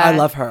Lives. I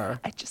love her.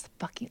 I just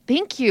fucking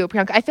thank you,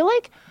 Priyanka. I feel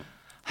like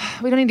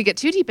we don't need to get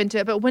too deep into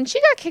it, but when she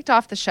got kicked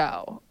off the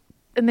show,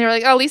 and they were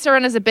like, "Oh, Lisa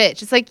Rinna's a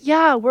bitch," it's like,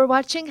 yeah, we're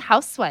watching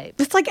Housewives.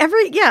 It's like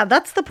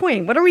that's the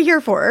point. What are we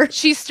here for?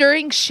 She's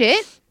stirring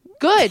shit.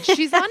 Good.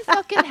 She's on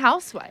fucking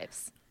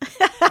Housewives.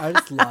 I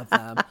just love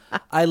them.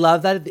 I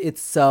love that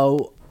it's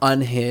so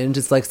unhinged.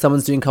 It's like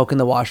someone's doing coke in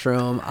the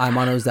washroom. I'm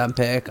on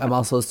Ozempic. I'm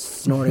also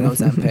snorting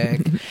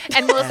Ozempic.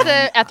 And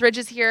Melissa Etheridge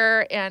is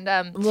here, and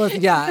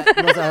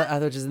Melissa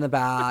Etheridge is in the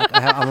back.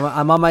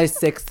 I'm on my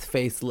 6th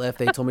facelift.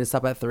 They told me to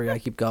stop at 3. I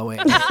keep going.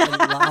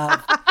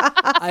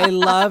 I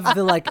love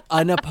the like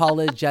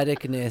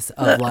unapologeticness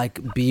of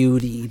like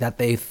beauty that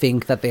they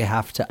think that they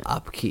have to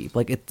upkeep.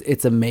 Like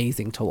it's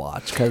amazing to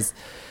watch because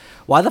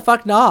why the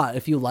fuck not?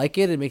 If you like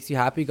it, it makes you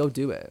happy, go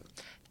do it.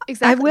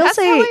 exactly. I will That's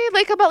say- how I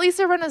like about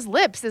Lisa Rinna's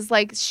lips is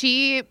like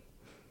she. Is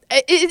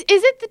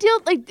it the deal?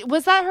 Like,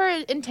 was that her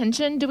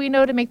intention? Do we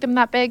know to make them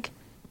that big?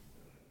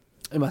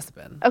 It must have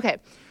been. Okay.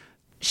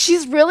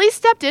 She's really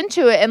stepped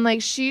into it and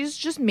like she's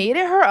just made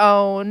it her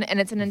own and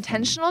it's an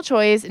intentional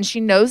choice and she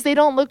knows they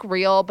don't look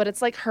real, but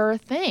it's like her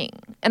thing.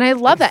 And I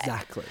love that.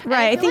 Exactly.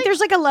 Right. I think there's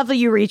like a level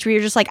you reach where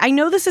you're just like, I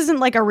know this isn't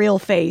like a real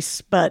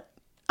face, but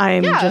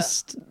I'm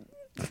just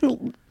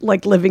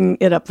like living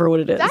it up for what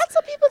it is. That's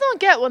what people don't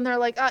get when they're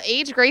like,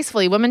 age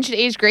gracefully. Women should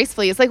age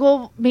gracefully. It's like,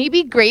 well,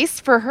 maybe grace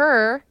for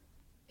her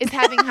is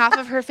having half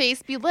of her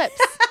face be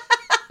lips.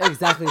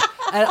 Exactly.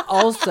 And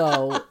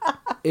also,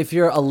 if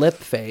you're a lip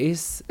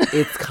face,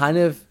 it's kind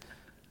of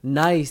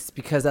nice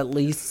because at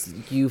least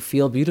you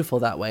feel beautiful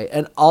that way.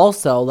 And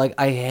also, like,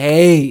 I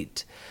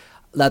hate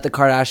that the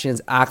Kardashians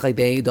act like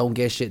they don't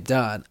get shit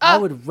done. I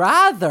would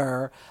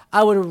rather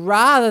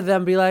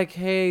them be like,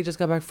 hey, just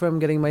got back from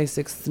getting my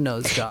 6th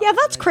nose job. Yeah,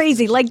 that's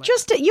crazy. Like,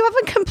 just you have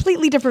a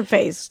completely different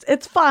face.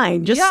 It's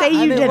fine. Just say you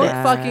and did they look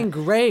it. fucking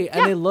great,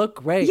 and they look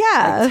great.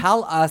 Yeah. Like,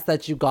 tell us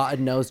that you got a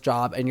nose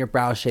job and your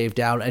brow shaved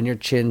down and your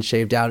chin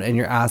shaved down and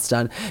your ass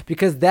done,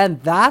 because then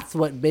that's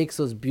what makes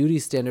those beauty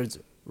standards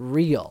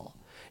real.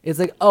 It's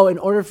like, oh, in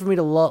order for me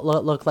to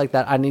look like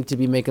that, I need to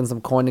be making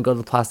some coin and go to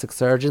the plastic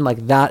surgeon.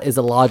 Like, that is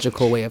a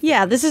logical way of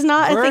Yeah, this is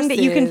not a thing that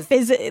you can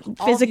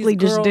physically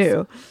just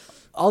do.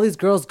 All these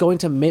girls going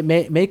to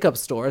makeup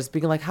stores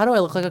being like, how do I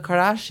look like a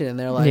Kardashian? And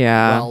they're like,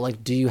 Yeah. well,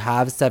 like, do you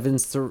have 7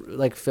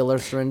 like filler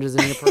syringes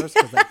in your purse?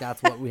 Because like,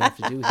 that's what we have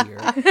to do here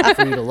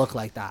for you to look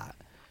like that.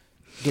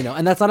 You know,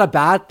 and that's not a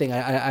bad thing.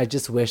 I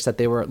just wish that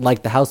they were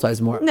like the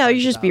Housewives more. No,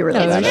 you just be really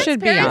No, about you it. should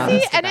be Transparency,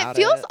 honest and it about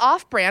feels it.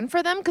 off-brand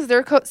for them because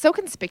they're so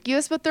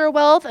conspicuous with their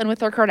wealth and with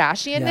their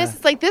Kardashianness. Yeah.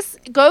 It's like this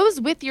goes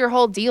with your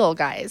whole deal,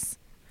 guys.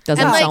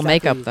 Doesn't And, like- sell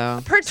makeup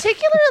though.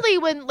 Particularly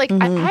when like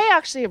I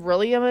actually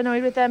really am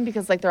annoyed with them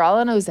because like they're all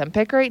on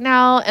Ozempic right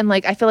now, and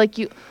like I feel like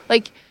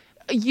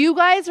you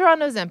guys are on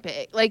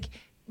Ozempic, like.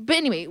 But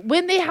anyway,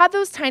 when they have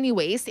those tiny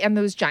waists and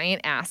those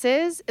giant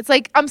asses, it's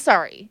like, I'm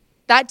sorry.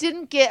 That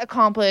didn't get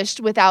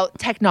accomplished without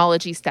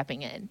technology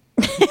stepping in.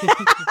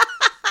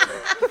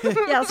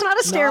 Yeah, it's not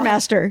a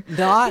Stairmaster.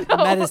 Not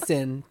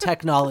medicine,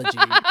 technology.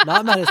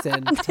 Not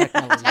medicine,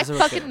 technology. Those are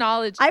Fucking okay.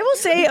 knowledge. I will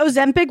say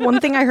Ozempic, one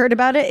thing I heard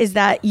about it is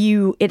that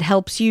it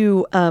helps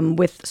you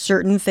with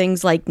certain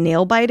things like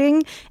nail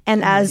biting.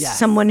 And as Yes.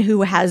 someone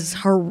who has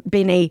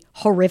been a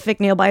horrific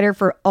nail biter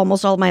for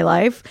almost all my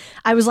life,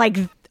 I was like,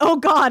 oh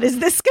God, is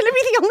this going to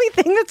be the only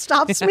thing that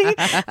stops me?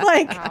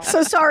 Like,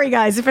 so sorry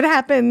guys, if it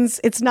happens,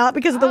 it's not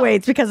because of the weight,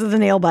 it's because of the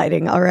nail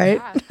biting. All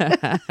right.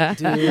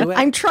 Do it.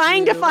 I'm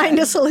trying to find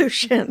a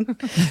solution.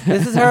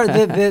 This is her.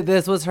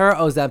 This was her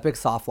Ozempic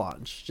soft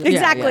launch. Just-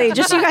 Exactly. Yeah.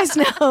 Just so you guys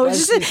know.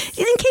 Just in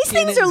case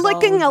things are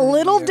looking a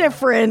little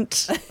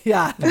different.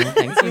 Yeah.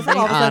 Thanks for being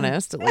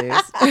honest, at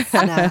least.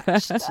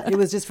 Snatched. It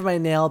was just for my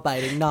nail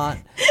biting, not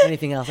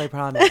anything else. I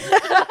promise.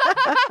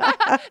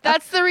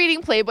 That's the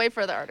reading Playboy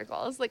for the article.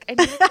 I was like, I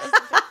need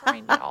to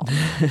right now.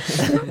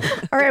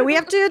 All right, we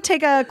have to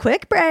take a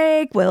quick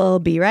break. We'll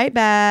be right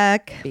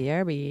back.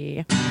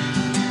 BRB.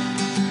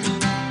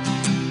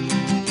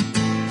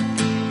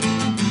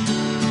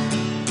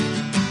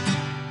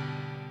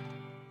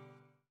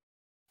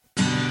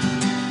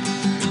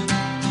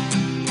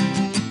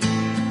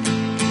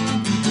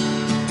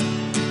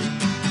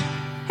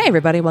 Hey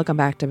everybody, welcome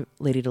back to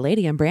Lady to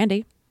Lady. I'm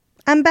Brandy.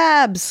 I'm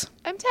Babs.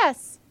 I'm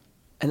Tess.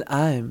 And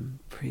I'm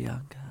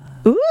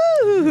Priyanka.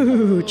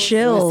 Ooh,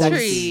 chills.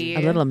 Mystery.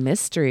 A little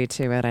mystery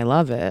to it. I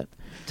love it.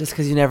 Just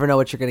because you never know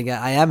what you're going to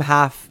get. I am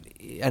half,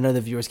 I know the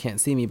viewers can't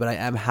see me, but I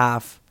am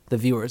half the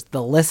viewers.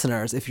 The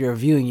listeners, if you're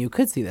viewing, you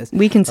could see this.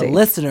 We can the see. The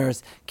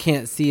listeners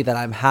can't see that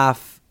I'm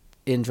half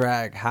in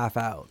drag, half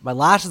out. My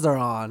lashes are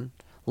on,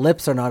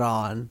 lips are not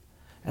on,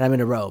 and I'm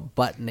in a robe,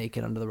 butt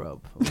naked under the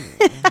robe.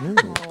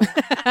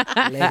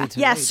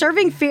 Yeah,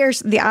 serving fierce.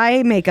 The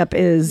eye makeup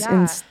is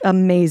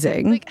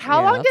amazing. Like,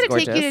 how long did it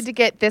take gorgeous. you to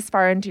get this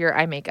far into your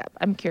eye makeup?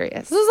 I'm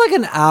curious. This is like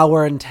an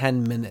hour and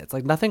 10 minutes,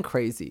 like nothing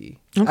crazy.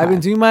 I've been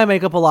doing my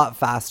makeup a lot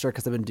faster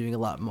because I've been doing a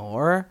lot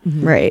more.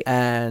 Right.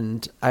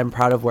 And I'm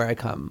proud of where I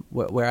come.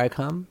 Where I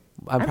come?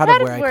 I'm proud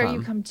proud of of where I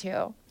you come. come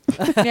to.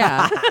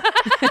 Yeah.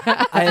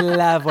 I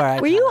love where I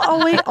come. Were you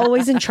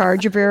always in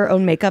charge of your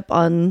own makeup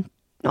on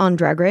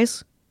Drag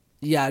Race?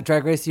 Yeah,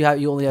 Drag Race, you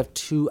only have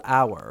 2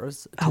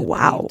 hours. To Oh,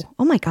 wow. paint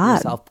Oh, my God.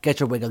 yourself. Get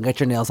your wig on, get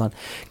your nails on,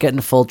 get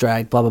in full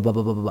drag, blah, blah, blah,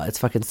 blah, blah, blah, blah. It's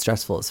fucking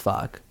stressful as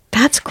fuck.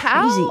 That's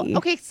How? crazy.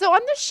 Okay, so on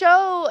the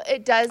show,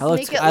 it does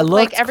make it look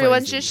like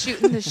everyone's just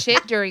shooting the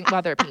shit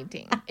while they're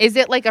painting. Is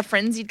it like a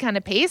frenzied kind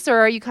of pace, or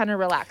are you kind of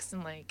relaxed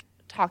and like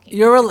talking?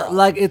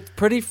 Like, it's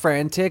pretty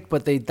frantic,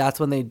 but that's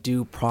when they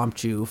do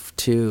prompt you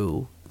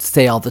to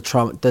say all the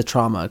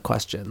trauma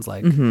questions.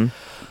 Like,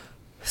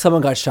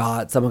 someone got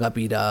shot, someone got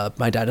beat up,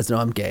 my dad doesn't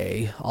know I'm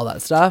gay, all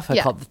that stuff. I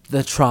call it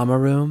the trauma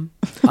room.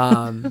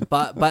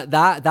 But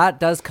that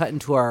does cut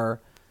into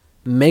our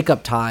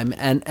makeup time,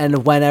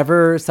 and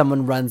whenever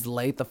someone runs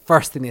late, the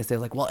first thing they say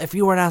is like, well, if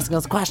you weren't asking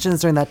us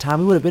questions during that time,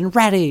 we would have been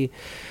ready.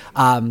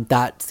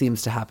 That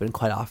seems to happen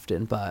quite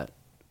often, but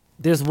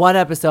there's one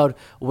episode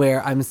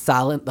where I'm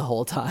silent the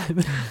whole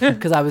time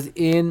because I was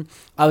in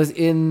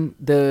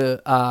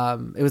the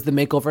it was the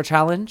makeover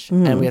challenge,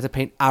 and we had to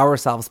paint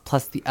ourselves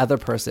plus the other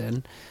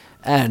person,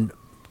 and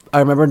I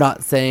remember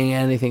not saying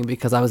anything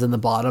because I was in the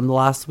bottom the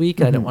last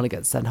week and I didn't want to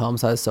get sent home,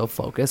 so I was so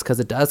focused because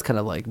it does kind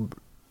of like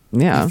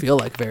you feel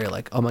like very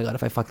like, oh my God,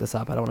 if I fuck this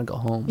up, I don't want to go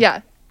home.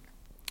 Yeah.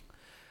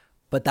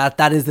 But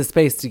that is the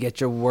space to get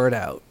your word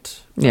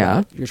out.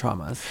 Yeah. Your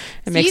traumas.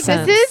 It makes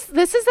sense.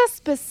 This is a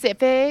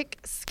specific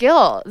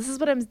skill. This is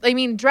what I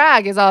mean,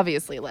 drag is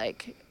obviously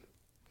like,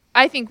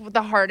 I think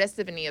the hardest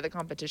of any of the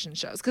competition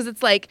shows, because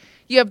it's like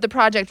you have the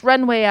Project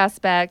Runway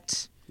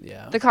aspect,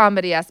 the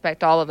comedy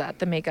aspect, all of that,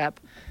 the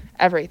makeup,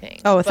 everything.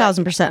 Oh,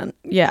 1,000%.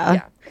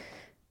 Yeah.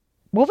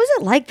 What was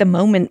it like the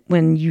moment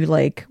when you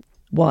like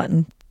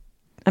won?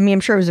 I mean,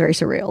 I'm sure it was very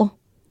surreal.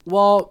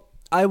 Well,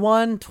 I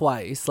won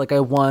twice. Like, I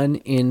won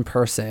in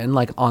person,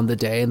 like on the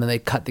day, and then they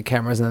cut the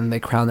cameras and then they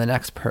crown the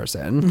next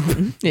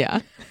person. Yeah.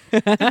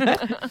 You're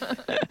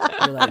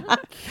like,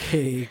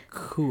 okay,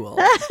 cool.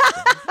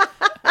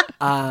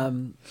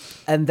 And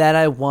then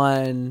I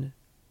won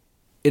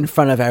in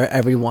front of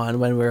everyone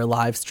when we were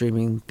live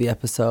streaming the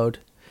episode.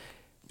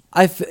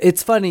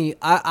 It's funny.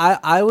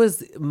 I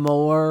was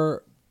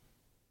more.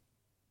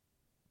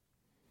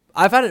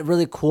 I found it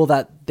really cool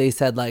that they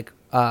said like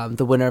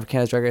the winner of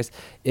Canada's Drag Race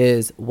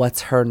is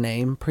what's her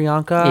name,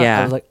 Priyanka.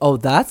 Yeah. I was like, oh,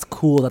 that's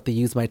cool that they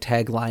used my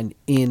tagline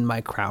in my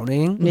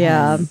crowning.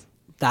 Yeah.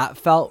 That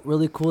felt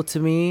really cool to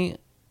me.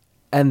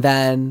 And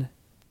then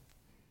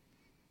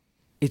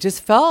it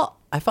just felt,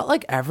 I felt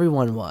like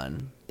everyone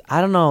won.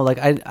 I don't know, like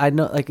I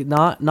know, like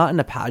not in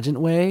a pageant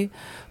way,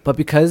 but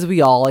because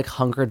we all like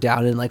hunkered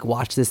down and like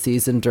watched this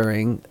season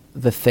during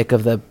the thick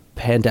of the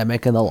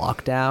pandemic and the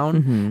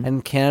lockdown.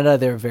 And Canada,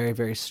 they're very,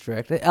 very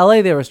strict.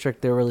 LA, they were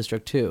strict. They were really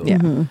strict too.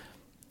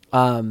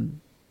 Yeah.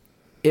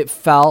 It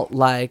felt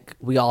like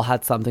we all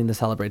had something to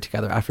celebrate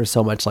together after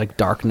so much like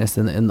darkness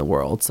in the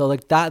world. So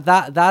like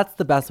that's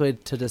the best way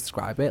to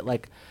describe it.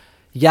 Like,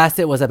 yes,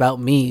 it was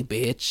about me,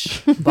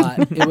 bitch,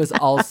 but it was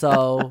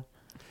also,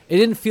 it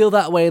didn't feel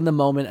that way in the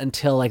moment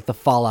until like the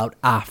fallout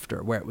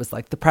after, where it was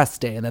like the press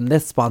day and then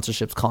this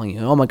sponsorship's calling you,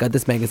 oh my God,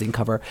 this magazine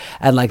cover.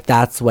 And like,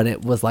 that's when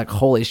it was like,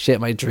 holy shit,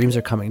 my dreams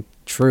are coming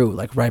true,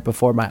 like right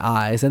before my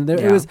eyes. And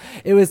it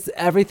was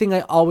everything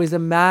I always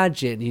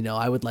imagined. You know,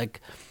 I would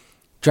like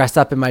dress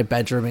up in my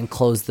bedroom and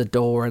close the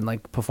door and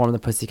like perform the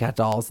Pussycat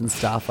Dolls and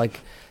stuff.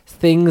 Like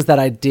things that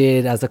I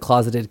did as a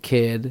closeted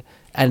kid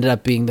ended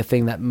up being the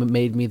thing that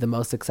made me the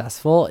most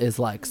successful. Is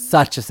like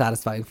such a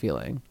satisfying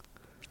feeling.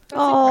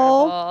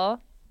 Oh.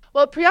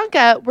 Well,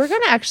 Priyanka, we're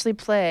going to actually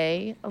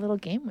play a little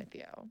game with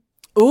you.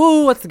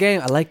 Ooh, what's the game?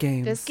 I like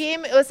games. This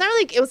game, it was not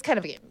really, it was kind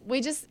of a game.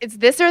 It's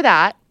this or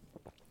that.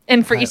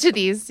 And for each of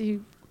these,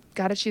 you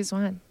got to choose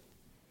one.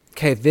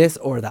 Okay, this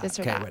or that. This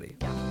or okay, that. ready.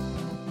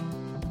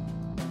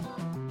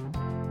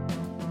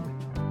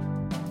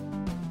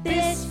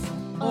 This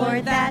or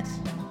or that.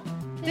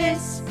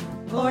 This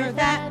or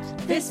that.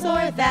 This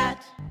or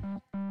that.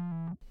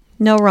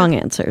 No wrong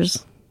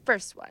answers.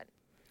 First one.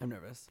 I'm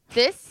nervous.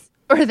 This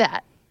or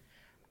that.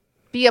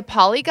 Be a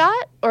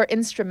polyglot or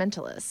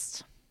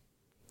instrumentalist?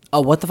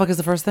 Oh, what the fuck is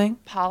the first thing?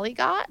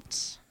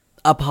 Polyglot?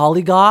 A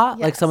polyglot?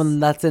 Like Yes. someone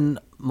that's in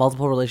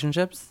multiple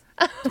relationships?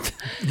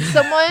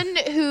 Someone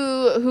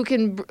who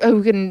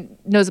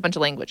knows a bunch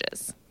of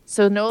languages.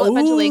 So know a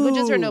bunch of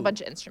languages or know a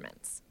bunch of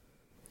instruments.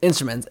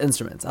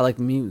 Instruments. I like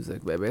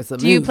music, baby. It's the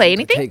Do you music play that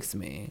anything? takes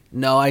me.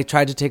 No, I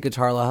tried to take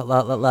guitar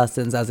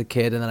lessons as a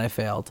kid and then I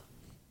failed.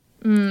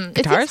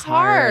 Guitar's It's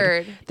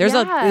hard. There's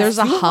Yeah.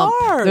 a hump.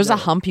 hard. There's a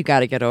hump you got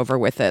to get over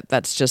with it.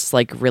 That's just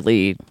like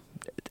really.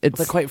 It's It's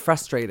like quite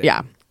frustrating.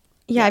 yeah.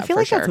 Yeah, I feel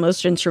for like that's sure.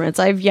 most instruments.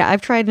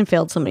 I've tried and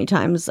failed so many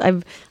times.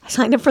 I've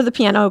signed up for the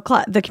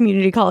the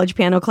community college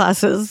piano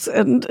classes,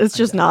 and it's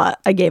just not.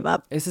 I gave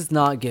up. This is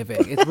not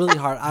giving. It's really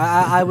hard.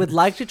 I would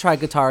like to try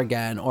guitar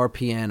again or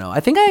piano. I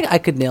think I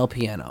could nail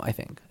piano. I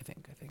think.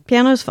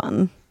 Piano's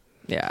fun.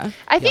 Yeah.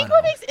 I think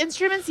what makes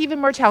instruments even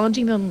more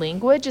challenging than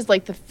language is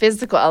like the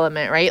physical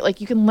element, right?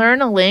 Like you can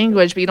learn a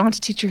language, but you don't have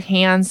to teach your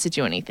hands to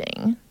do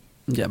anything.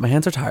 Yeah, my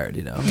hands are tired,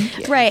 you know.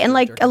 Right, and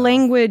like a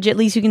language, at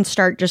least you can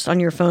start just on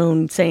your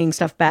phone saying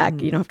stuff back.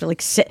 You don't have to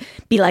like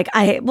be like,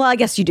 I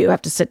guess you do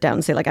have to sit down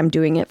and say like, I'm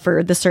doing it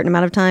for this certain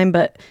amount of time,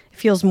 but it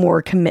feels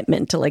more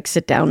commitment to like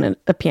sit down at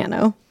a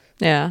piano.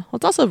 Yeah. Well,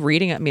 it's also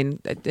reading. I mean,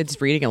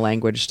 it's reading a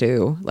language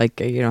too. Like,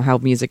 how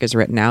music is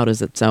written out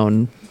is its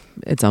own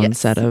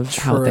set of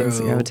how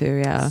things go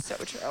too. Yeah. So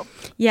true.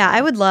 Yeah,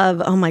 I would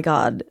love, oh my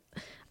God.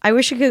 I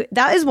wish I could.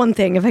 That is one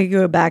thing. If I could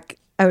go back,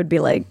 I would be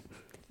like,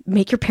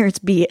 make your parents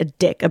be a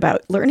dick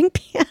about learning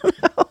piano.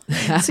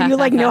 So you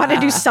like know how to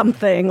do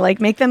something.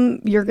 Like make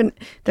them, you're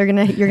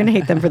gonna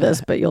hate them for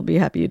this, but you'll be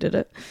happy you did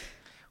it.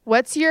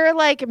 What's your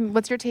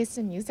taste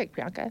in music,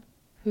 Priyanka?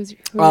 Who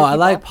I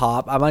like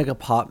pop. I'm like a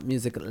pop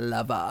music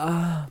lover.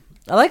 I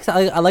like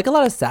a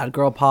lot of sad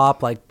girl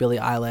pop, like Billie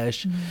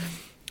Eilish,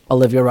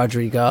 Olivia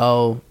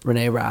Rodrigo,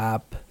 Renee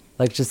Rapp.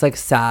 Like just like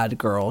sad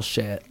girl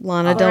shit.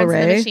 Lana Del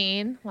Rey.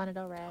 Lana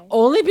Del Rey.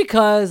 Only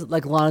because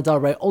like Lana Del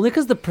Rey. Only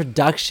because the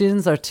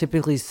productions are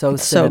typically so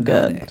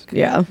good.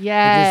 Yeah.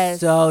 Yes.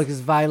 So because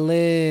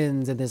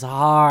violins and there's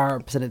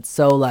harps and it's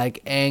so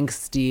like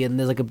angsty and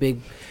there's like a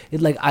big.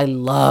 I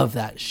love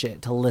that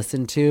shit to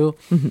listen to.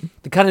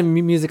 The kind of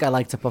music I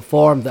like to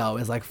perform though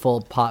is like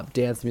full pop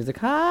dance music.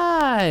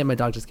 Hi, my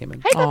dog just came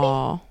in. Hi, puppy.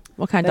 Aw.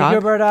 What kind of Thank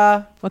dog? you,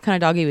 Roberta. What kind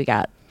of doggy we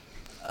got?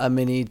 A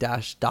mini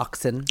dash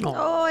dachshund.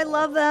 Oh, I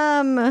love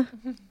them.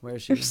 Where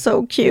is she? They're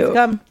so cute.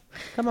 Come,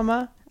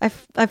 mama. I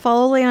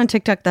follow Leigh on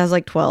TikTok that has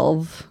like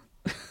 12.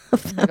 Oh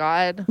my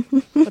God.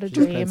 What a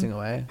dream. Dancing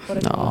away. What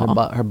a dream.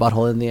 Her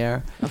butthole in the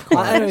air.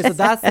 Anyway, so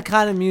that's the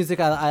kind of music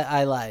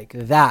I like.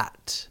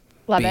 That.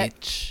 Love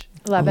bitch.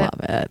 it. Love it.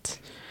 Love it.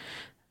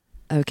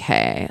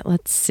 Okay,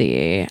 let's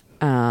see.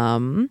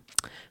 Pride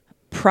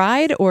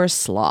or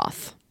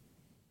sloth?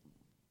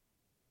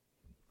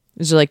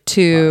 These are like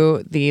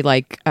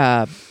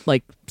the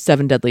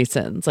seven deadly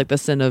sins, like the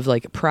sin of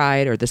like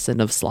pride or the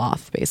sin of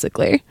sloth,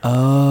 basically.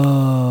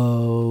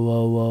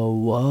 Oh,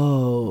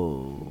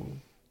 whoa.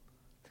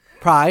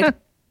 Pride.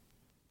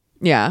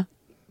 Yeah.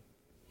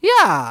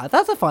 Yeah,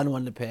 that's a fun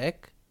one to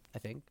pick, I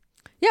think.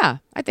 Yeah,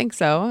 I think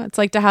so. It's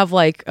like to have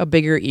like a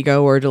bigger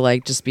ego or to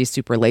like just be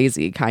super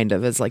lazy kind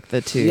of is like the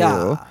two.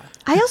 Yeah.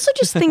 I also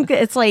just think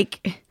that it's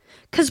like,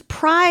 because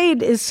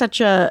pride is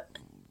such a,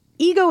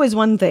 ego is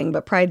one thing,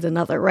 but pride's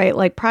another, right?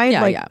 Like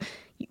pride,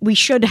 we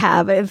should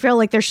have. I feel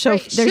like there's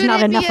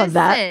not enough of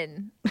that.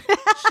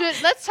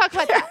 Let's talk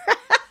about that.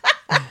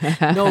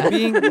 No,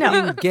 being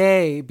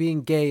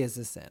gay is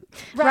a sin.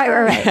 Right.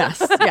 Yes.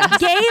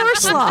 Gay or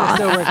sloth.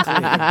 So we're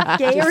clear.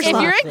 Gay or If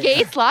sloth. you're a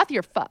gay sloth,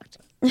 you're fucked.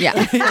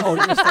 Yeah. Oh,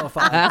 you're so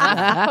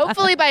fine.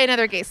 Hopefully by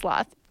another gay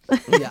sloth.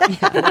 Yeah. And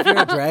if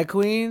you're a drag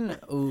queen,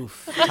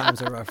 oof,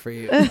 times are rough for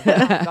you. Oh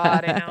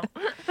God, I know.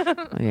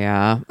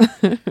 Yeah.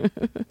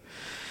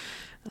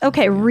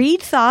 Okay,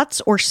 read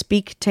thoughts or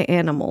speak to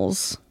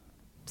animals.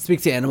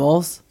 Speak to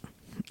animals.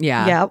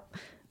 Yeah. Yep.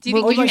 Do you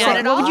think you can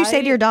at all? What would you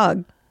say to your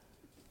dog?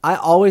 I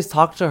always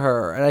talk to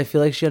her, and I feel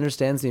like she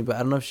understands me, but I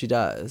don't know if she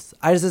does.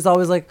 It's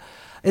always like,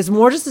 it's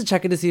more just to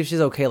check in to see if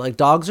she's okay. Like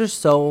dogs are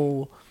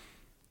so,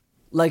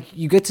 like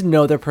you get to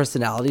know their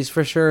personalities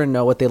for sure, and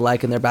know what they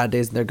like in their bad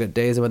days and their good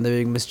days, and when they're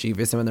being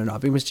mischievous and when they're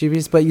not being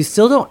mischievous. But you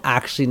still don't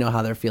actually know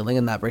how they're feeling,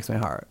 and that breaks my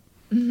heart.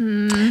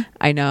 Mm-hmm.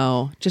 I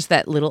know. Just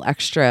that little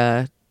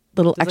extra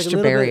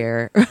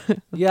barrier.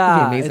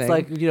 Yeah, amazing. it's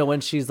like,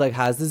 when she's like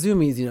has the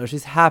zoomies,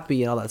 she's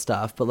happy and all that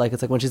stuff. But like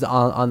it's like when she's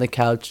on the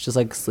couch just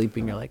like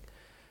sleeping, you're like,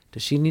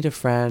 does she need a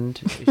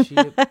friend? Is she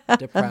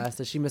depressed?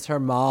 Does she miss her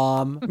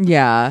mom?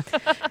 Yeah.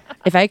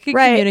 If I could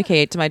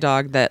communicate to my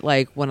dog that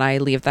like when I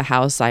leave the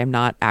house, I am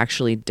not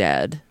actually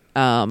dead,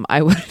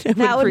 I would.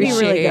 That would be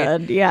really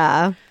good.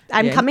 Yeah,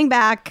 I'm coming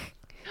back.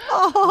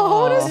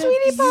 Oh, what a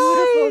sweetie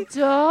pie!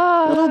 Beautiful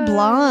dog. Little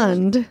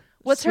blonde.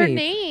 What's her Sweet.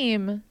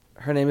 name?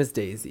 Her name is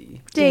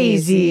Daisy.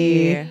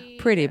 Daisy.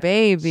 Pretty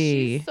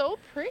baby. She's so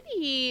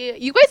pretty.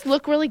 You guys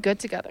look really good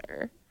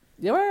together.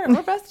 Yeah, we're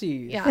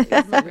besties. Yeah, you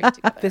guys look great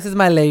together. This is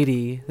my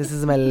lady. This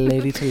is my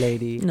lady to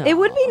lady. No. It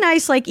would be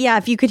nice, like, yeah,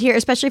 if you could hear,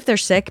 especially if they're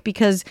sick,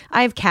 because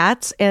I have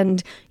cats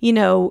and, you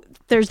know,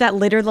 there's that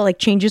litter that like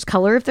changes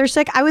color if they're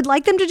sick. I would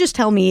like them to just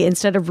tell me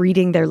instead of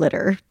reading their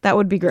litter. That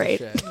would be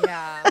great.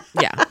 Yeah.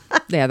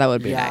 Yeah, that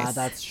would be Yeah, nice.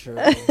 that's true.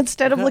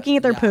 Instead of looking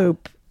at their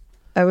poop,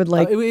 I would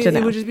like to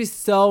know. It would just be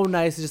so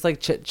nice to just like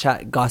chit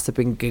chat,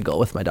 gossiping, giggle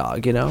with my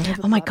dog, you know?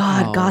 Oh my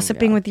God,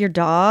 gossiping with your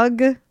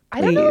dog. I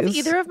don't know if Please.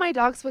 either of my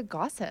dogs would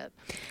gossip.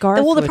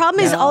 Garth Well, the would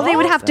problem is all they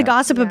would have to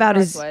gossip Yeah, about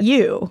Garth is would.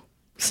 you.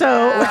 So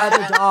Or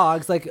other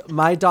dogs. Like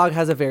my dog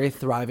has a very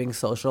thriving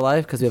social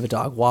life because we have a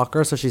dog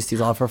walker, so she sees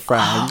all of her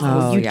friends.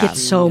 Oh, you'd yeah. get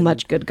so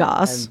much good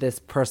goss. And this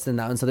person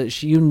now, and so that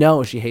she, you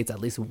know, she hates at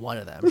least one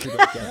of them. She's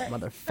like, yeah,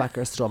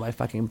 motherfucker stole my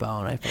fucking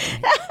bone. I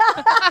fucking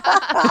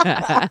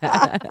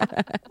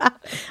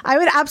I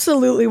would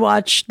absolutely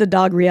watch the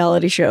dog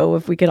reality show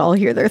if we could all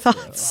hear their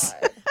thoughts.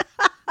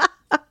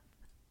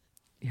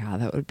 Yeah,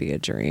 that would be a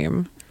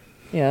dream.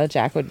 Yeah,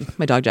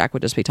 my dog Jack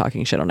would just be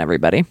talking shit on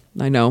everybody.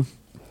 I know.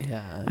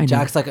 yeah. know.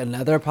 Jack's like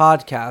another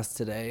podcast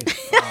today.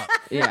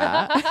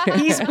 Yeah.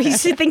 He's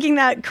thinking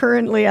that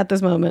currently at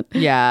this moment.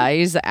 Yeah,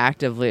 he's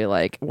actively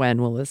like,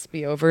 when will this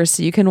be over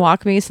so you can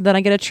walk me so then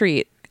I get a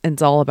treat? And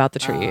it's all about the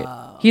treat.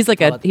 He's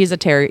like a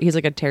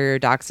terrier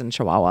dachshund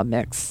chihuahua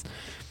mix.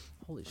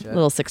 Holy shit.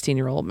 Little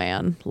 16-year-old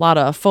man. A lot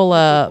of full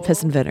of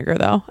piss and vinegar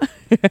though.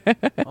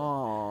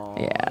 Oh,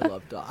 Yeah. I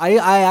love dogs.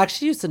 I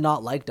actually used to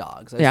not like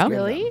dogs. I was Yeah? scared of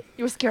them. Really?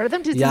 You were scared of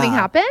them? Did Yeah. something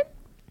happen?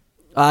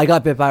 I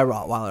got bit by a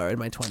Rottweiler in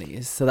my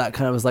 20s. So that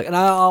kind of was like, and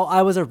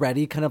I was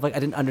already kind of like, I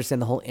didn't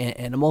understand the whole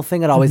animal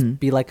thing. I'd always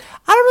be like,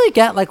 I don't really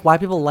get like why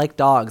people like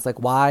dogs. Like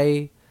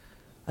why,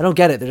 I don't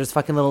get it. They're just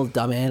fucking little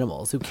dumb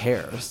animals. Who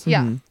cares?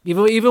 Yeah.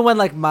 Even when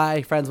like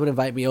my friends would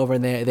invite me over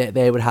and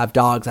they would have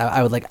dogs,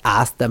 I would like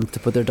ask them to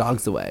put their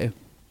dogs away.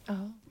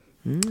 Oh.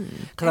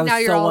 Because I And now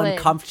was you're all so in.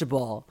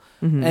 uncomfortable.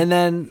 And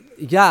then,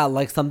 yeah,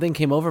 like something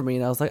came over me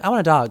and I was like, I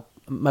want a dog.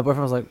 My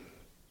boyfriend was like,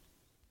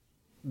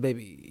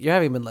 baby, you're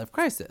having a midlife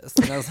crisis.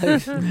 And I was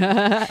like,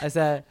 I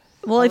said,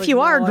 Well, if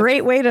you are,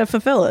 great way to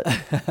fulfill it.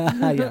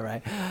 yeah,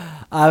 right.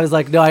 I was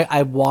like, no,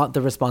 I want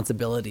the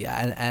responsibility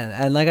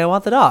and like I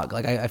want the dog.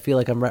 Like I feel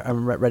like I'm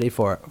ready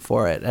for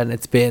it. And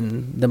it's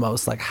been the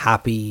most like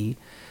happy,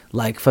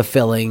 like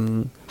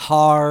fulfilling,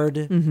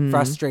 hard,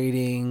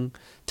 frustrating,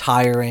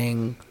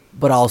 tiring,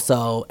 but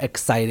also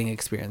exciting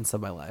experience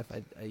of my life.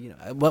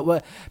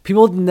 What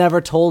people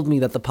never told me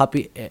that the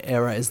puppy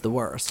era is the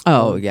worst.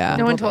 Oh, yeah.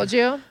 No one told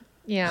you?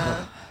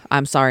 Yeah.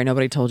 I'm sorry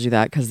nobody told you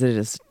that because it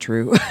is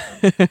true.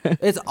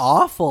 It's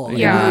awful.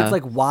 Yeah. It's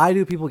like, why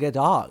do people get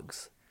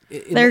dogs?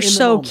 They're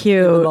so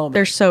cute.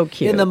 They're so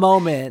cute. in the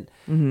moment.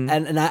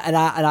 And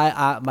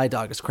I my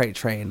dog is crate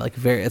trained, like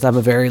I'm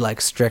a very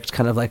like strict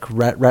kind of like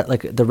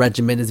like the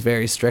regimen is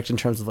very strict in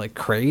terms of like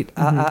crate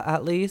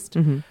at least.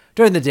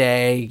 During the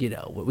day, you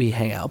know, we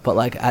hang out, but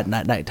like at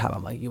nighttime,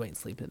 I'm like, you ain't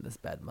sleeping in this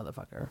bed,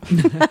 motherfucker.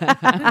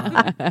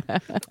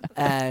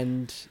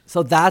 And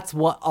so that's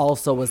what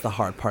also was the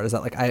hard part, is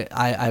that like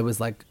I was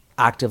like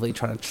actively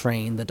trying to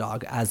train the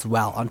dog as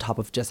well on top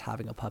of just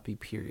having a puppy,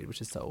 period,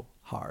 which is so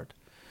hard.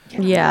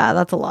 Yeah,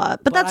 that's a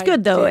lot. But that's I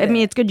good, though. did I mean,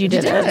 it. it's good you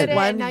did did it. it.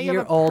 One Now you have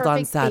year a old on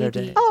perfect Saturday.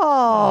 baby.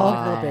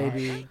 Oh, Little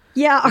baby.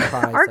 yeah.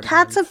 cry Our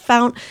cats have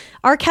found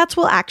our cats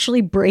will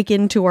actually break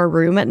into our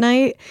room at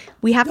night.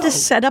 We have to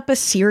set up a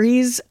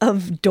series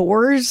of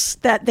doors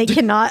that they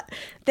cannot.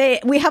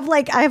 We have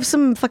like I have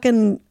some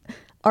fucking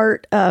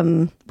art.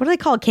 What do they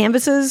call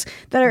canvases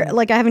that are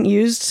like I haven't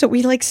used. So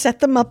we like set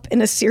them up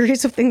in a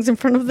series of things in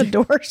front of the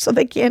door so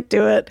they can't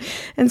do it.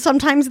 And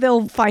sometimes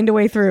they'll find a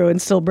way through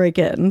and still break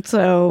in.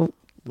 So.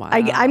 Wow.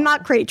 I'm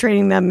not crate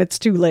training them. It's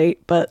too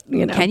late, but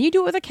you know. Can you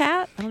do it with a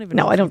cat? I don't even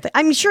know. No, I don't think.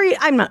 I'm sure.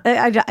 I'm not.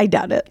 I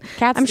doubt it.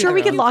 Cats I'm do sure their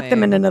we could own lock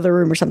them in thing. another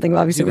room or something. But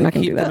obviously, You we're can not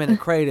going to keep do them that. in a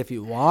crate if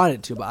you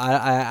wanted to, but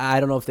I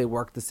don't know if they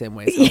work the same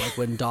way. So like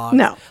when dogs,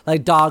 No.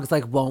 like dogs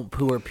like won't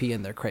poo or pee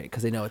in their crate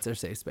because they know it's their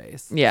safe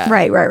space. Yeah.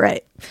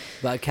 Right.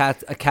 But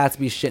cats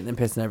be shitting and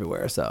pissing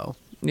everywhere. So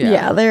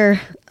Yeah,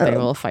 they're They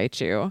will fight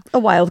you. a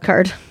wild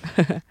card.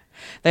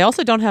 They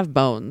also don't have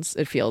bones,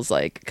 it feels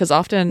like. Because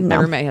often my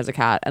roommate has a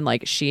cat and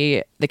like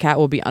the cat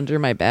will be under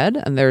my bed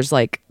and there's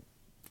like,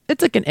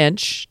 it's like an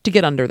inch to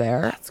get under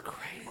there. that's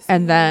crazy.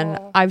 And then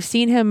I've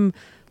seen him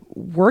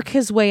work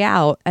his way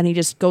out and he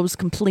just goes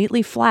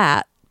completely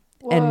flat.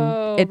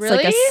 And it's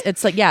like really?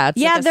 it's like, yeah. It's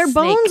Yeah, like a their snake.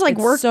 bones like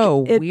It's work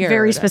so it weird.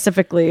 very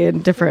specifically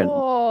and different.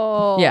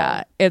 Oh.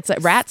 Yeah. It's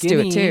like rats do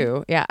it Skinny.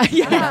 too. Yeah.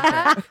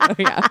 Yeah.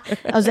 Yeah.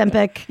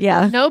 Ozempic,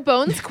 yeah. No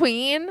bones,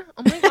 queen.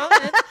 Oh my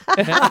god.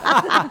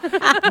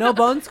 No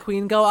bones,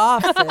 queen, go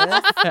off, sis.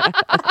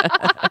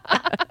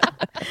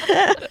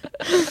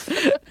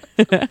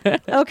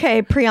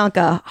 Okay,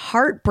 Priyanka,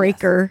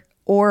 heartbreaker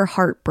or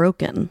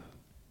heartbroken?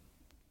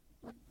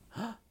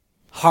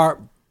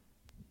 Heart.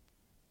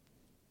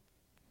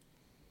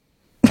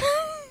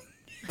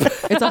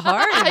 It's a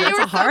hard one. you It's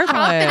were a hard so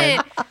confident.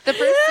 one. The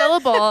first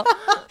syllable.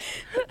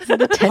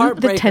 The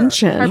Heartbreaker.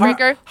 tension.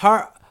 Heartbreaker.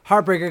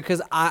 Heartbreaker,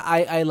 because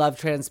I love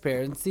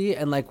transparency,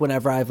 and like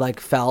whenever I've like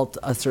felt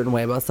a certain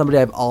way about somebody,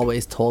 I've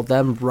always told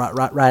them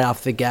right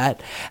off the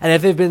get. And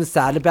if they've been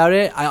sad about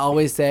it, I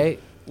always say,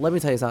 let me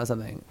tell you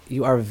something.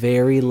 You are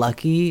very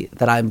lucky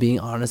that I'm being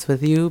honest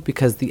with you,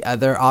 because the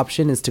other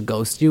option is to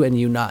ghost you and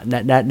you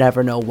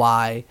never know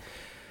why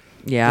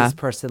this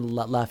person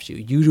left you.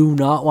 You do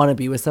not want to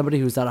be with somebody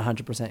who's not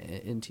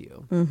 100% into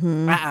you.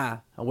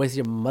 I'm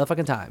wasting your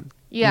motherfucking time.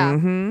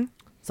 Yeah.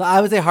 So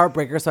I would say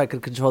heartbreaker, so I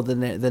could control the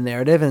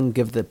narrative and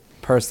give the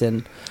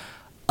person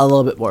a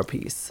little bit more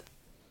peace.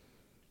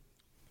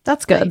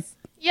 That's good. Nice.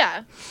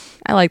 Yeah.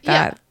 I like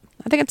that. Yeah.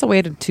 I think it's a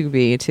way to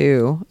be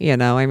too. You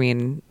know, I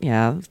mean,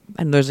 yeah.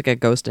 And there's like a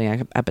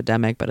ghosting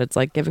epidemic, but it's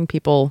like giving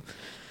people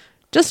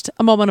just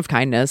a moment of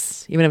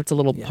kindness, even if it's a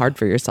little hard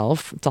for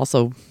yourself. It's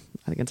also,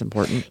 I think it's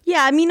important.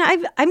 Yeah, I mean,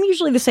 I'm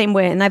usually the same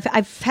way, and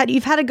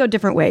you've had it go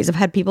different ways. I've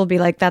had people be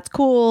like, "That's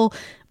cool,"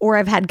 or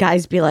I've had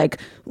guys be like,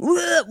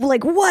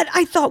 "What?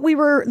 I thought we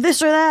were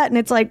this or that," and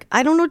it's like,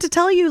 I don't know what to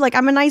tell you. Like,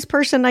 I'm a nice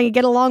person. I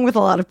get along with a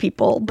lot of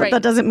people, but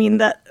that doesn't mean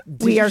that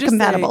we are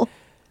compatible.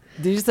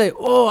 Did you say,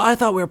 "Oh, I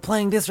thought we were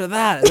playing this or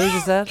that"? Is that what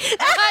you said?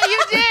 You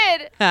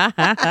did.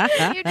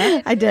 You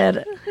did. I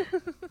did.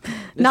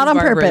 Not on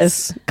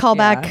purpose. Call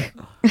back.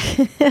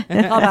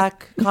 Call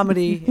back.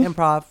 Comedy.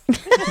 Improv.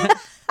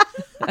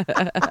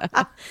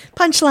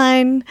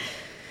 Punchline.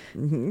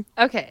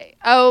 Okay.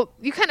 Oh,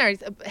 you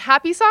kind of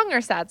happy song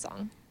or sad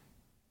song?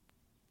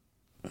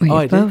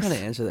 I did kind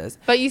of answer this.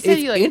 But you said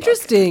it's you like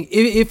interesting.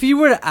 If you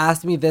were to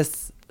ask me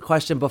this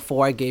question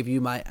before I gave you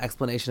my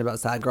explanation about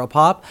sad girl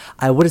pop,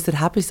 I would have said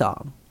happy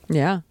song.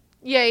 Yeah.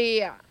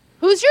 Yeah.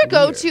 Who's your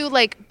go-to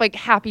like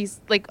happy,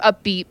 like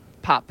upbeat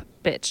pop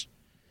bitch?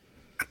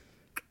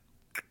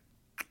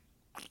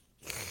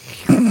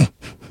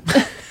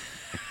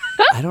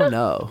 I don't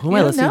know. Who am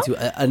I listening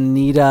to?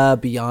 Anita,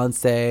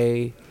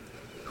 Beyonce.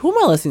 Who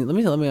am I listening to?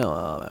 Let me.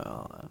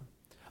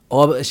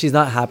 Oh, she's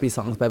not happy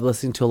songs, but I've been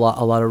listening to a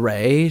lot of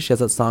Ray. She has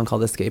that song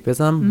called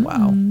Escapism.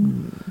 Wow.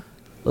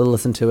 I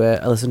listen to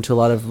it. I listen to a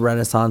lot of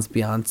Renaissance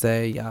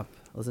Beyonce. Yep.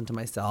 I listen to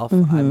myself.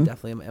 I'm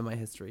definitely in my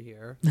history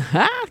here.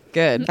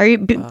 Good. Are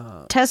you?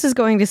 Tess is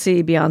going to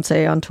see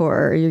Beyonce on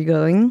tour. Are you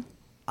going?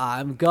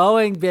 I'm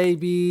going,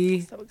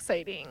 baby. So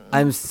exciting.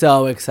 I'm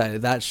so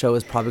excited. That show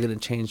is probably going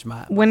to change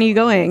my. When are you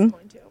going?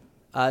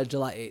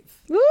 July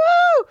 8th.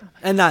 Woo!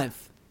 And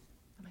 9th.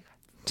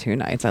 2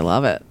 nights. I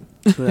love it.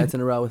 2 nights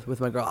in a row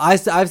with my girl. I've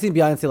seen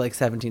Beyonce like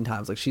 17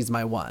 times. Like, she's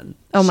my one.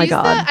 Oh my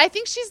God. I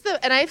think she's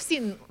and I've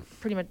seen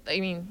pretty much,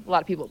 I mean, a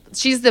lot of people.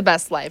 She's the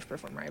best live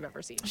performer I've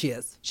ever seen. She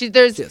is.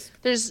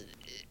 There's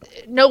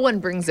no one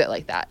brings it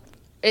like that.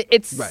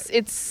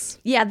 It's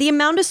Yeah, the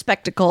amount of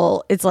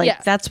spectacle, it's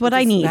like, that's what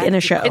I need in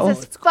a show.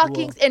 It's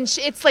fucking, cool. And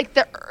it's like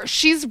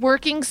she's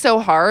working so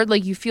hard,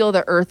 like you feel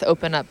the earth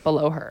open up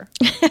below her.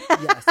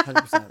 Yes,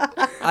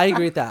 100%. I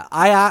agree with that.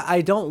 I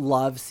don't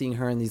love seeing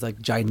her in these like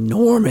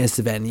ginormous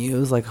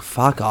venues. Like,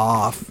 fuck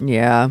off.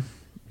 Yeah.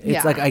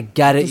 It's like, I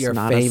get it, Just you're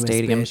not a famous,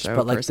 stadium bitch, show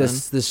but like person.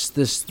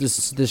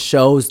 this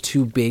show's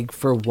too big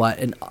for what,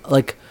 and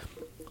like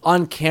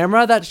on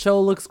camera that show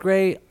looks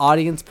great.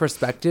 Audience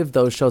perspective,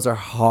 those shows are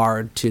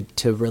hard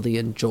to really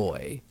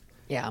enjoy.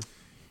 Yeah.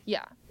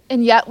 Yeah.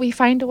 And yet we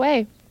find a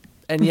way.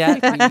 And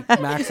yet we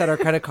max out our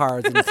credit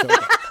cards and so.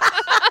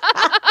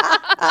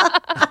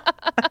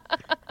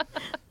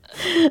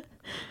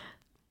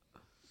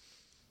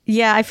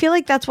 Yeah, I feel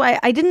like that's why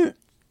I didn't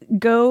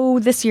go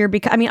this year,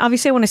 because I mean,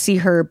 obviously I want to see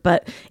her,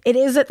 but it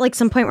is at like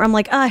some point where I'm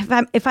like,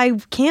 if I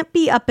can't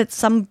be up at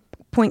some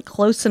point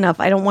close enough,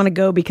 I don't want to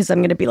go, because I'm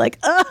going to be like,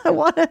 I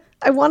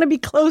want to be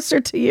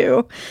closer to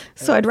you.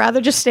 So I'd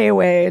rather just stay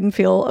away and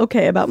feel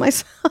okay about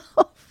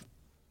myself.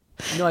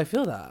 No, I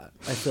feel that.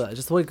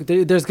 Just like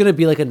there's going to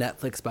be like a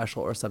Netflix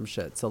special or some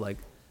shit. So like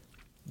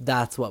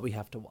that's what we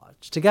have to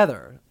watch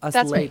together, us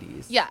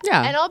ladies. Yeah.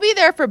 And I'll be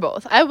there for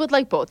both. I would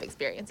like both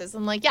experiences.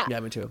 I'm like, Yeah,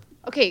 me too.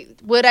 Okay,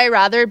 would I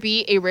rather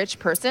be a rich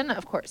person?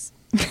 Of course.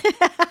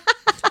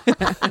 Would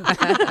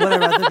I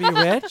rather be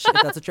rich? If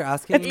that's what you're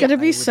asking. It's gonna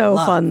be so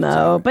fun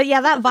though. But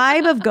yeah, that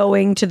vibe of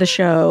going to the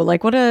show,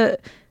 like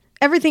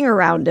everything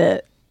around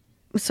it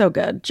was so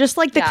good. Just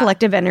like the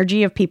collective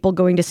energy of people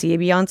going to see a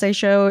Beyonce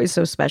show is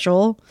so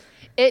special.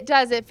 It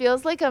does. It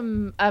feels like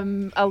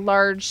a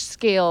large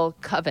scale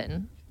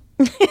coven.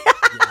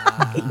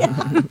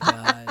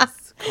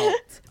 Yes.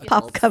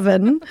 Pop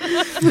coven.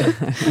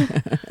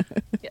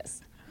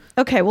 Yes.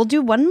 Okay, we'll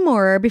do one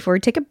more before we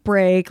take a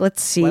break.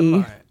 Let's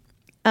see.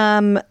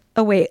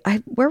 Oh wait,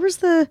 where was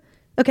the?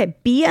 Okay,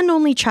 be an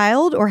only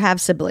child or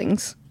have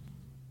siblings?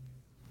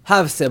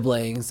 Have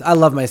siblings. I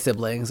love my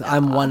siblings.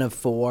 I'm one of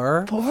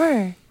 4.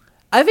 4.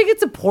 I think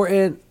it's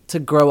important to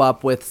grow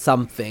up with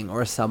something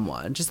or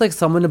someone. Just like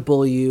someone to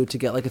bully you, to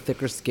get like a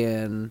thicker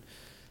skin,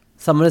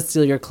 someone to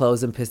steal your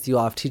clothes and piss you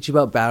off, teach you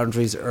about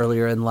boundaries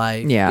earlier in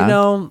life. Yeah. You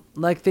know,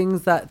 like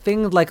things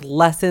like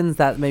lessons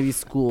that maybe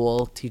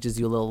school teaches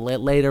you a little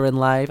later in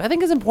life, I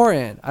think is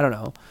important. I don't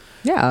know.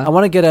 Yeah. I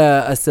want to get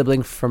a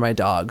sibling for my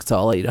dog, so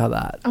I'll let you know how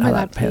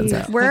that pans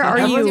out. Where are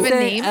you?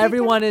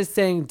 Everyone is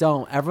saying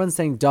don't. Everyone's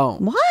saying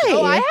don't. Why?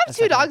 Oh, I have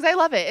 2 dogs. I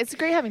love it. It's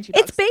great having 2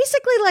 dogs. It's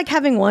basically like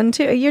having one,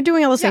 too. You're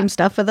doing all the same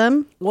stuff with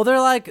them. Well,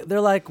 they're like,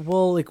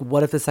 well, like,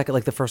 what if the second,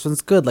 like, the first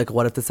one's good? Like,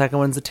 what if the second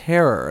one's a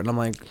terror? And I'm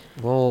like,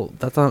 well,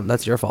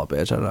 that's your fault,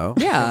 bitch. I don't know.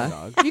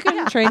 Yeah. You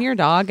can train your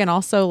dog, and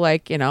also,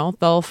 like,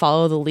 they'll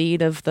follow the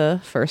lead of the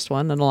first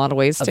one in a lot of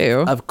ways,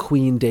 too. Of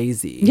Queen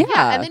Daisy.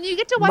 Yeah. And then you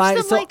get to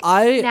watch them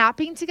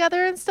napping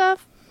together and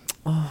stuff.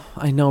 Oh,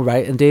 I know,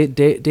 right? And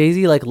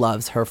Daisy like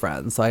loves her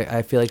friends, so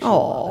I feel like she'll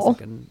love a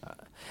second.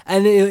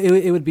 And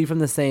it would be from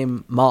the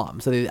same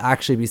mom, so they'd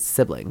actually be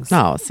siblings.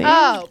 Oh, see.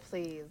 Oh,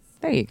 please.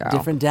 There you go.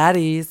 Different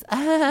daddies.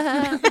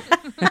 But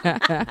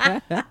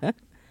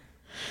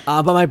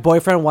my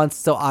boyfriend I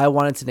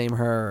wanted to name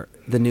her,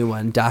 the new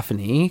one,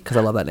 Daphne, because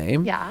I love that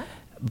name. Yeah.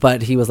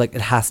 But he was like,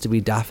 it has to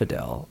be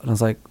Daffodil. And I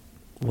was like,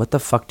 what the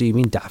fuck do you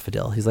mean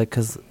Daffodil? He's like,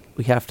 because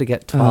we have to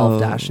get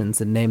 12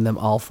 Dachshunds and name them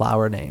all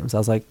flower names. I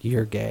was like,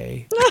 you're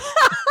gay.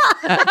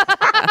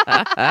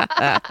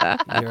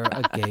 You're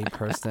a gay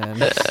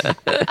person.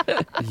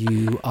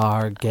 You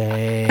are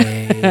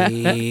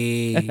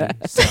gay.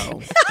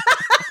 So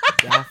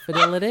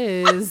Daffodil it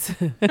is.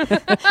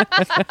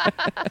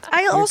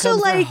 I also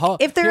like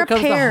if they're here a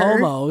comes pair. The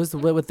homos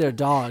with their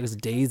dogs,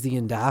 Daisy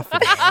and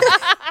Daffodil.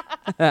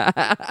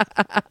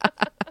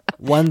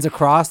 One's a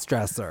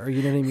cross-dresser.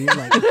 You know what I mean?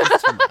 Like,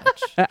 it's too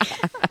much.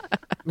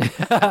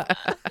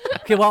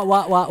 Okay,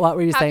 what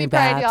were you saying,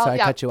 Babs? So I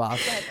cut you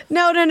off.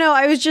 No.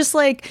 I was just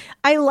like,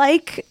 I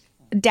like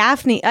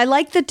Daphne. I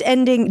like the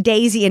ending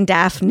Daisy and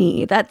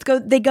Daphne.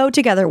 They go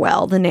together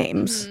well. The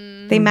names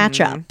they match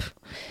up.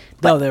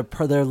 No,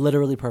 they're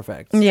literally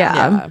perfect.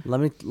 Yeah. Let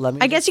me.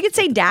 I guess you could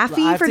say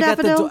Daffy for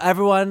Daffodil.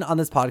 Everyone on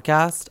this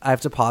podcast, I have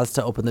to pause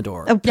to open the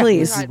door. Oh,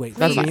 please. Wait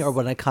for me, or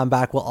when I come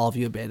back, will all of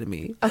you abandon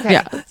me? Okay.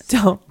 Yeah.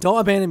 Don't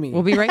abandon me.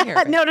 We'll be right here.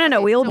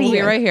 No. We'll be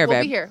here. Right here, We'll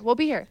babe. be here. We'll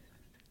be here.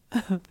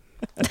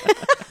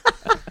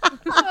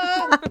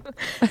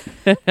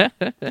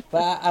 But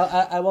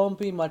I won't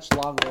be much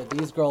longer.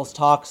 These girls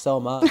talk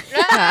so much.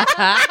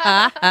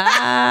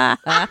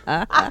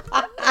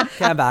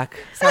 Okay, I'm back.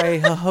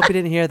 Sorry, I hope you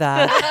didn't hear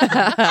that.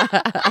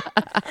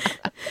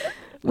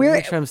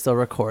 Make sure I'm still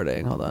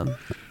recording. Hold on.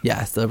 Yeah,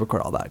 I still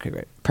record all that. Okay,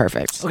 great.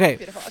 Perfect. Okay.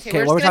 Beautiful. Okay, Okay,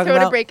 we're what just we're going to talking throw it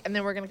a about? break, and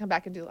then we're going to come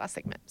back and do the last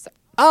segment. So.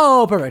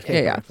 Oh, perfect.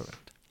 Okay, Yeah. perfect.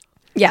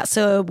 Yeah,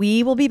 so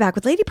we will be back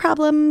with lady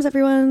problems,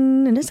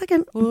 everyone, in a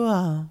second.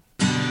 Wow.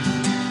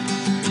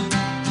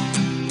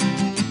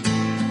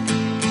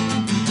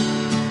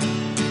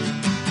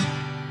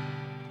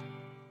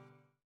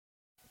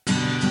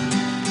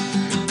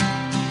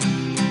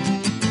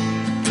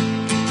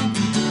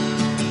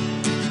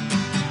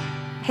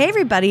 Hey,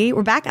 everybody.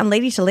 We're back on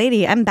Lady to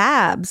Lady. I'm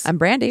Babs. I'm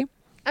Brandy.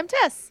 I'm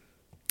Tess.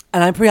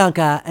 And I'm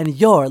Priyanka, and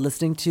you're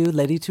listening to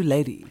Lady to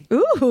Lady.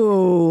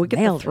 Ooh, get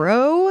the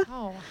throw.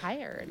 Oh,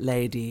 hired.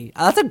 Lady.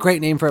 That's a great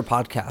name for a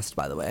podcast,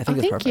 by the way. I think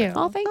it's Thank perfect. you.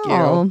 Oh, thank you.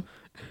 Oh.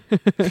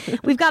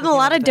 We've gotten a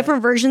lot of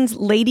different versions,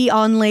 lady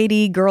on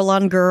lady, girl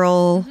on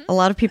girl. A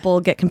lot of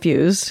people get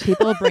confused.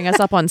 People bring us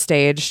up on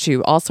stage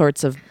to all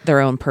sorts of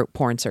their own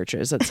porn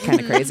searches. It's kind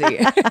of crazy.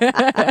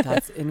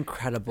 That's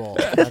incredible.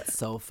 That's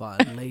so fun.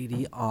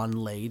 Lady on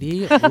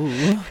lady.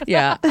 Ooh.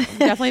 Yeah,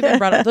 definitely been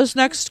brought up. This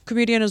next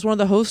comedian is one of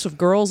the hosts of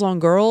Girls on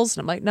Girls.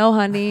 And I'm like, no,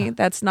 honey,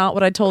 that's not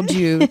what I told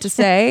you to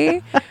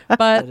say.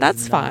 But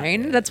that's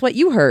fine. it. That's what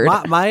you heard.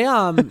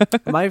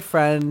 My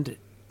friend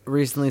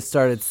recently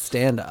started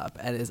stand-up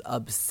and is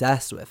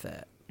obsessed with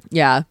it.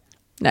 Yeah,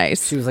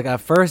 nice. She was like,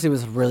 at first it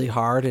was really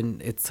hard,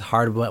 and it's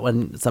hard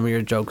when some of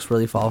your jokes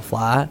really fall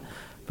flat.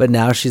 But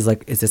now she's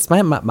like, is this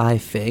my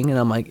thing? And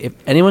I'm like, if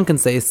anyone can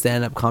say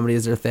stand-up comedy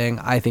is their thing,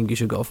 I think you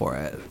should go for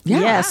it. Yeah.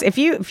 Yes, if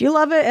you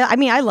love it. I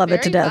mean, I love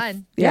it to Very death.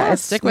 fun. Yeah,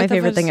 it's stick my with it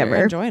favorite if thing you're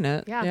ever. Enjoying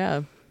it.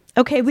 Yeah.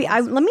 Okay,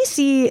 let me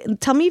see.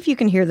 Tell me if you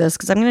can hear this,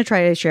 because I'm going to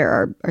try to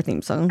share our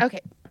theme song.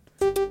 Okay.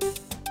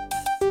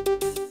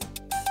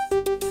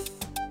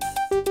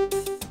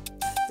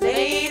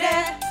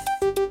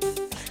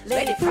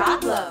 Lady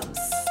problems.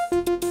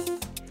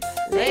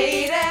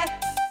 Lady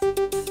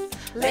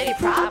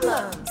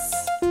problems.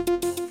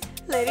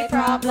 Lady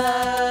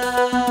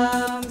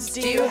problems.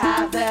 Do you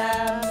have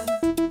them?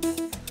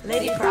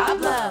 Lady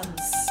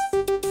problems.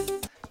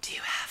 Do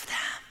you have them?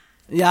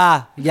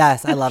 Yeah.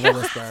 Yes. I love a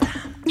whisper.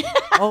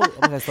 Oh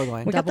my God, still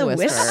going. We got the Double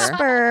whisper.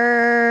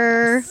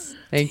 whisper.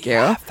 Thank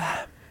you.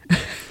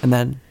 And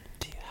then,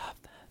 do you have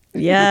that?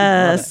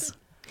 Yes.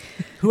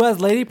 Who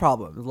has lady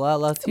problems?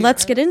 Let's hear.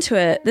 Let's get into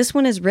it. This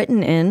one is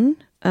written in.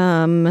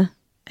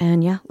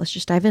 And yeah, let's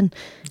just dive in.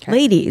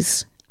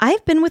 Ladies,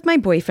 I've been with my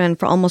boyfriend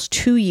for almost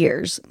 2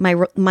 years,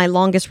 my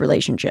longest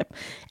relationship,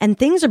 and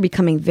things are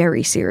becoming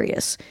very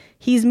serious.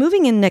 He's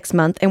moving in next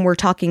month and we're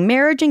talking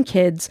marriage and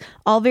kids,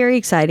 all very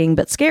exciting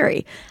but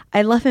scary.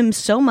 I love him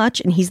so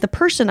much and he's the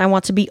person I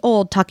want to be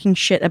old talking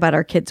shit about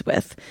our kids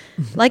with.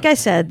 Like I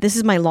said, this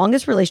is my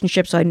longest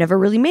relationship, so I never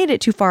really made it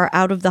too far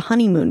out of the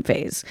honeymoon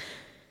phase.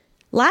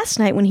 Last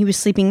night when he was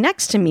sleeping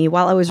next to me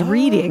while I was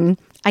reading,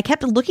 I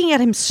kept looking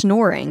at him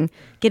snoring,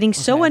 getting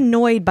so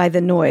annoyed by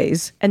the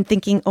noise and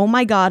thinking, oh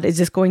my God, is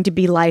this going to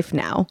be life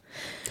now?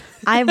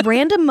 I have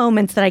random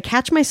moments that I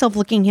catch myself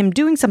looking at him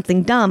doing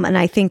something dumb and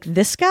I think,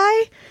 this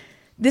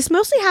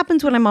mostly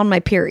happens when I'm on my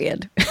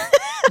period.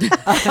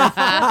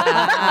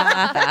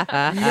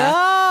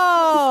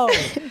 No.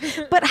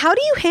 But how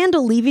do you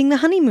handle leaving the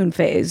honeymoon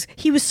phase?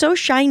 He was so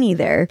shiny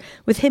there.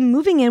 With him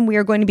moving in, we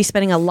are going to be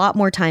spending a lot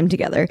more time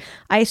together.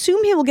 I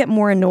assume he will get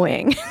more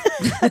annoying.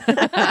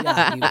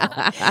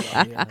 Yeah,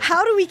 he will.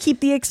 How do we keep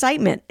the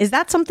excitement? Is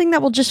that something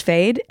that will just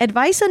fade?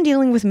 Advice on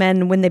dealing with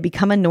men when they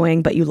become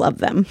annoying, but you love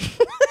them.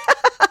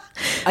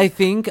 I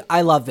think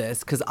I love this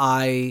because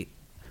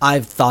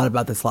I've thought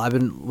about this a lot. I've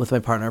been with my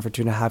partner for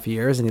 2.5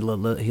 years, and he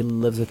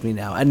lives with me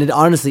now, and it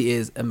honestly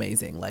is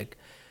amazing. Like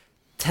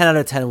 10 out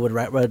of 10 would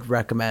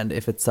recommend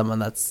if it's someone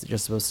that's you're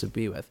supposed to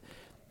be with.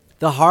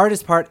 The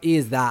hardest part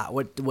is that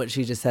what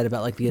she just said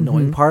about like the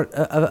annoying part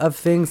of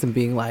things and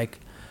being like,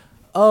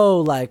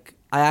 oh, like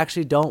I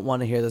actually don't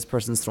want to hear this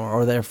person snore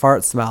or their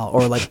fart smell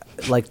or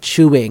like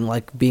chewing,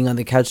 like being on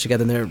the couch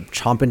together and they're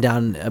chomping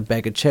down a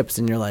bag of chips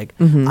and you're like,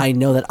 I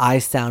know that I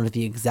sound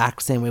the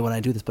exact same way when I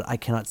do this, but I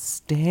cannot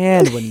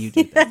stand when you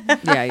do this.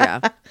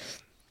 Yeah.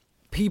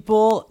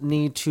 People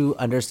need to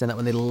understand that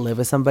when they live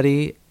with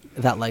somebody,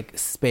 that like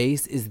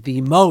space is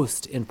the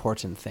most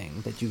important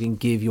thing that you can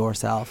give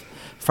yourself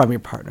from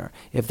your partner.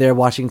 If they're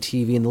watching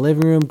TV in the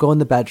living room, go in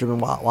the bedroom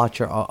and watch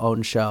your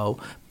own show.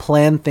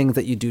 Plan things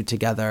that you do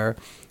together.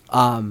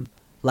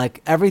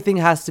 Like everything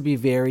has to be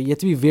you have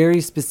to be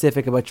very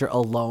specific about your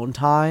alone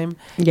time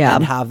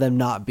and have them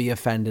not be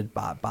offended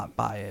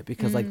by it,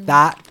 because like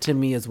that to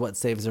me is what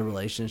saves a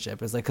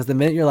relationship. Is like, because the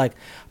minute you're like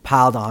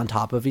piled on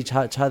top of each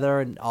other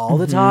and all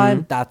the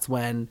time, that's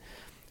when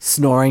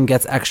snoring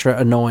gets extra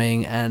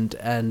annoying and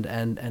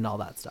all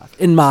that stuff,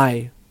 in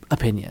my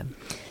opinion.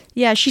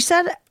 Yeah, she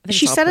said at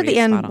the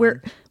end,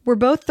 we're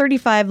both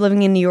 35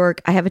 living in New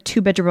York. I have a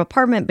 2-bedroom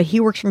apartment, but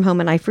he works from home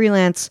and I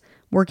freelance,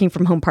 working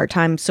from home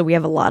part-time, so we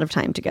have a lot of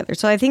time together.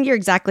 So I think you're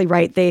exactly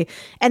right.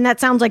 And that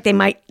sounds like they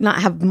might not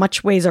have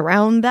much ways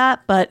around that,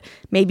 but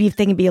maybe if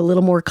they can be a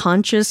little more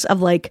conscious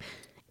of like,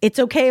 it's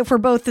okay if we're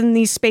both in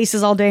these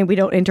spaces all day and we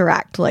don't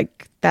interact.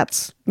 Like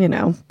that's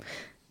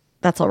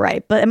all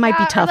right. But it might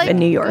be tough in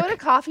New York. Go to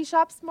coffee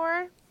shops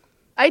more.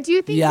 I do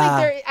think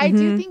I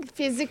do think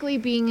physically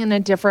being in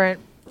a different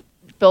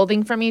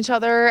building from each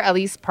other at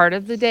least part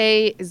of the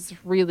day is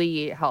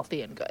really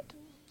healthy and good.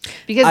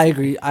 Because I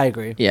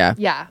agree. Yeah.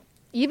 Yeah.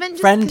 Even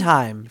just friend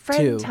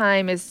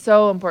time is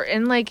so important.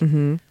 And like,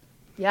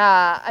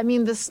 yeah, I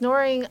mean, the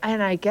snoring,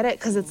 and I get it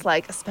because it's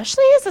like,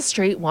 especially as a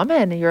straight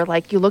woman, and you're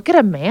like, you look at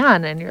a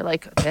man and you're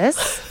like,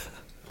 this?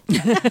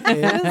 This?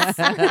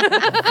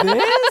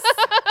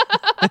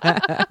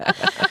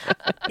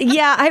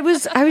 Yeah, I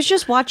was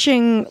just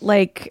watching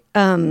like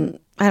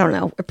I don't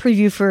know, a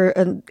preview for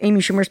an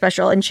Amy Schumer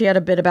special, and she had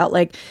a bit about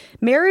like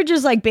marriage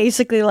is like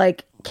basically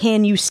like,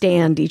 can you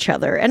stand each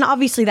other? And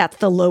obviously that's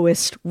the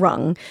lowest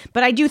rung.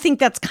 But I do think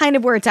that's kind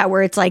of where it's at,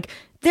 where it's like,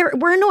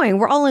 we're annoying.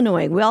 We're all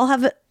annoying. We all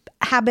have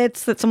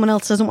habits that someone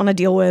else doesn't want to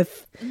deal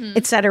with,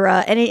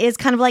 etc. And it is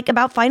kind of like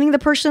about finding the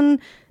person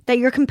that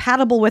you're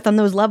compatible with on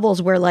those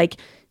levels where like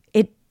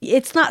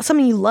it's not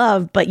something you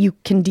love, but you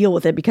can deal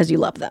with it because you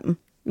love them.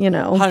 You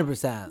know,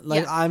 100%.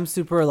 Like I'm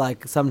super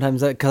like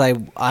sometimes because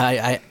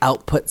I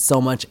output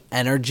so much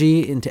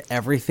energy into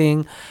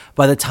everything.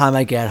 By the time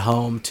I get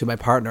home to my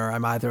partner,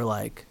 I'm either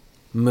like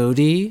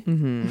moody,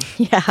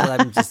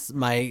 I'm just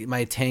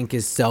my tank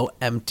is so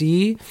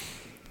empty,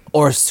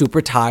 or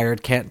super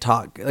tired, can't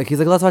talk. Like he's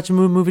like, let's watch a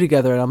movie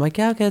together, and I'm like,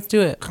 yeah, okay, let's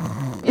do it.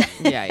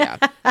 Yeah.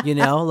 You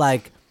know,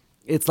 like.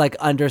 It's like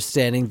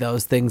understanding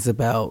those things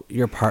about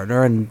your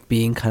partner and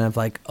being kind of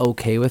like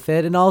okay with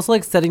it, and also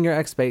like setting your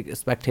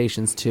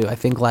expectations too. I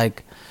think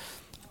like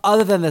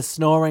other than the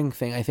snoring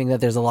thing, I think that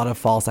there's a lot of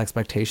false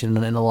expectation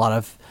in a lot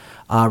of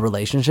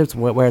relationships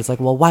where it's like,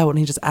 well, why wouldn't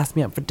he just ask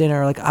me out for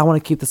dinner? Like I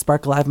want to keep the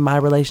spark alive in my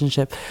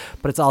relationship.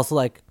 But it's also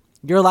like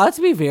you're allowed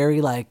to be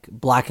very like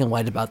black and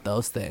white about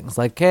those things.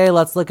 Like, hey,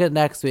 let's look at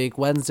next week,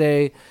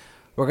 Wednesday.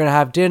 We're going to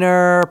have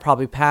dinner,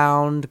 probably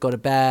pound, go to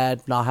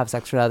bed, not have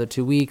sex for another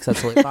 2 weeks.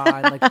 That's totally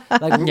fine.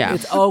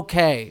 It's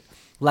okay.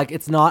 Like,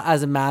 it's not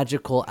as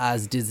magical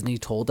as Disney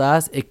told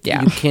us. You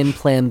can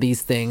plan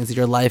these things.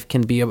 Your life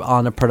can be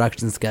on a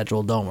production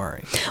schedule. Don't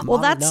worry. Well,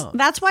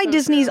 that's why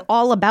Disney's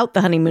all about the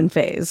honeymoon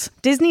phase.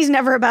 Disney's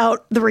never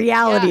about the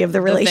reality of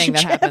the relationship.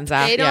 The thing that happens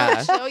after. They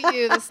don't show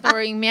you the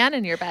snoring man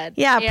in your bed.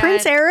 Yeah,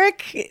 Prince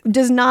Eric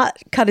does not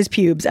cut his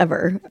pubes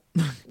ever.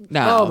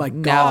 No. Oh my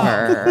God.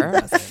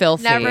 Never.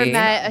 Filthy. Never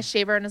met a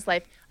shaver in his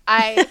life.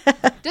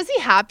 Does he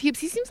have pubes?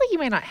 He seems like he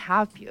might not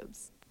have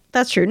pubes.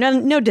 That's true.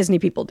 No Disney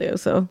people do,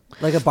 so.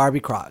 Like a Barbie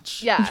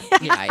crotch. Yeah.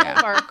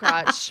 Bar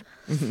crotch.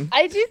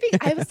 I do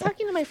think I was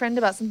talking to my friend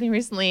about something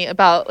recently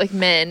about like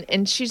men,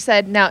 and she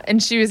said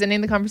and she was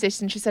ending the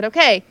conversation. She said,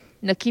 "Okay,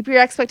 now keep your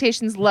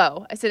expectations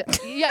low." I said,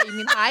 "Yeah, you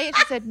mean high?" And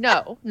she said,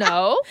 "No,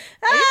 I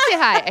didn't say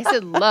high. I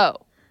said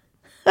low.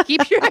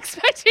 Keep your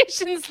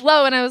expectations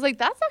low." And I was like,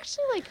 that's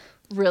actually like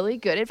really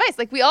good advice.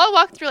 Like we all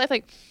walk through life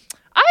like,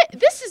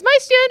 this is my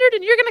standard,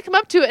 and you're gonna come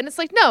up to it. And it's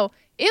like, no.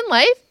 In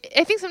life,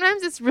 I think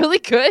sometimes it's really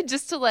good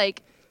just to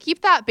like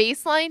keep that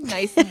baseline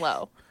nice and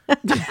low.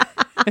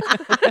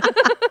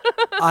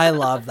 I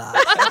love that.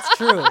 That's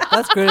true.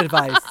 That's great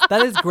advice.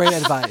 That is great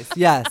advice.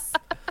 Yes.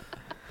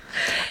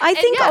 I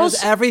think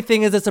Because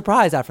everything is a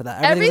surprise after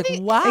that.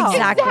 Everything's like, wow.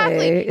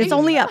 Exactly. It's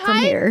only up from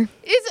here.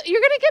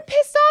 You're going to get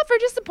pissed off or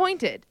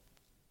disappointed.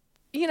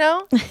 You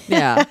know?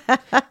 Yeah.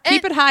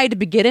 Keep it high to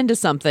get into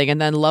something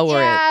and then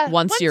lower it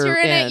once you're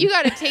in it. You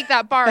got to take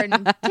that bar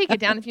and take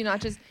it down a few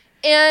notches.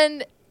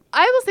 And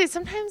I will say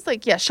sometimes,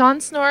 like, Sean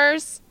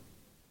snores.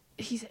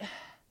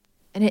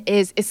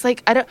 It's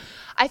like,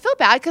 I feel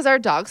bad because our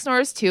dog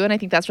snores too, and I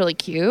think that's really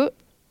cute.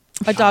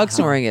 A dog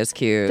snoring is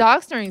cute.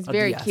 Dog snoring is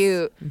very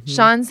cute. Mm-hmm.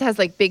 Sean's has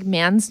like big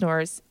man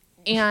snores,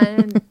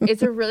 and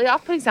it's a really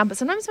off-putting sound. But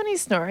sometimes when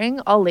he's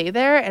snoring, I'll lay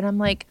there and I'm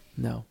like,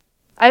 no.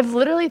 I've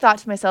literally thought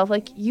to myself,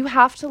 like, you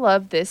have to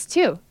love this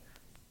too.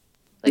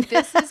 Like,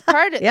 this is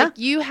part of it. Like,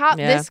 you have,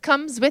 this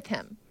comes with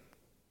him.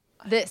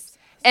 This.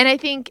 And I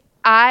think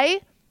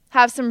I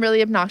have some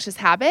really obnoxious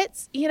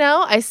habits. You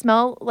know, I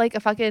smell like a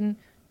fucking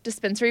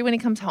dispensary when he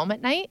comes home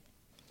at night.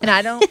 And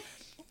I don't,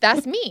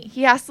 that's me.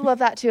 He has to love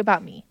that too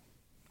about me.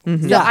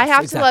 Mm-hmm. So yes, I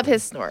have to love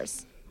his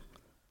snores.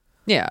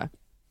 Yeah.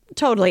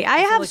 Totally. I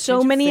have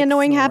so many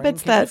annoying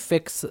habits that...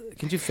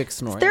 Can you fix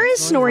snoring? There is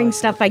snoring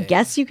stuff, I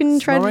guess you can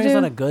try to do. Snoring is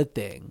not a good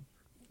thing.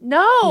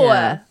 No.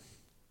 Yeah.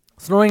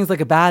 Snoring is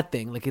like a bad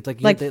thing. Like it's like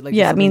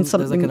it means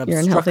something there's like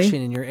an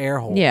obstruction in your air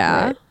hole.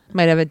 Yeah. Right.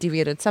 Might have a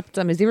deviated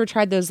septum. Has you ever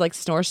tried those like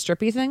snore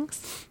strippy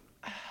things?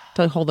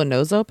 To hold the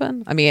nose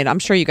open? I mean, I'm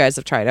sure you guys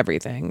have tried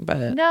everything,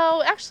 but...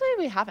 No, actually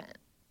we haven't.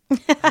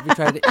 Have you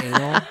tried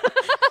anal?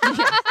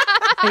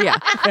 Yeah.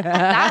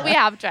 That we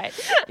have tried.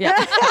 Yeah.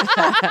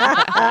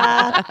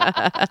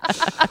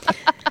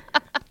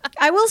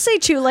 I will say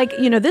too, like,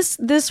 you know,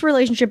 this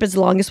relationship is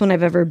the longest one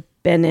I've ever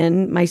been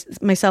in.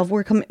 Myself,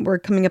 we're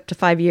coming up to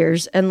 5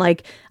 years, and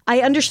like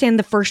I understand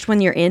the first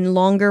one you're in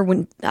longer.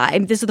 When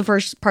this is the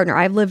first partner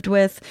I've lived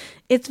with,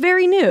 it's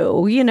very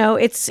new. You know,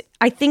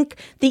 I think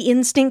the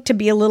instinct to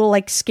be a little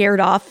like scared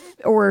off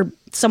or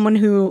someone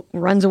who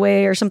runs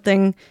away or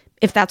something.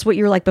 If that's what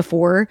you were like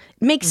before,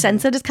 it makes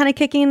sense that it's kind of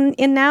kicking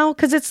in now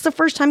because it's the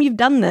first time you've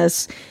done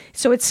this.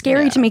 So it's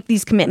scary to make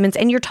these commitments.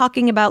 And you're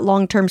talking about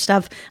long-term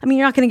stuff. I mean,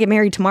 you're not going to get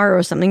married tomorrow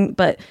or something,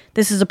 but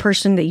this is a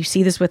person that you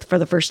see this with for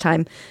the first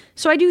time.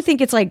 So I do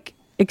think it's like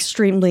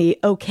extremely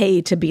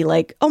okay to be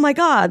like, oh my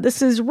God,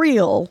 this is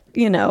real,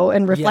 you know,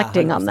 and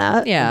reflecting on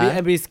that. Yeah.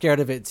 And be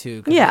scared of it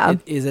too. Yeah.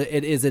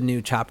 It is a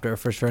new chapter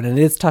for sure. And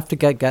it is tough to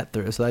get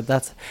through. So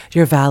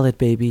you're valid,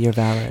 baby. You're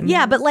valid.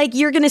 Yeah. But like,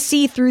 you're going to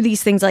see through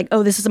these things like,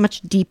 oh, this is a much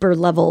deeper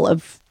level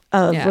of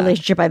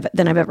relationship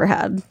than I've ever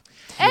had.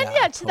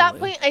 And to that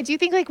point, I do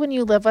think like when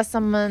you live with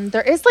someone,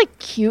 there is like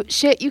cute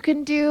shit you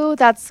can do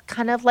that's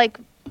kind of like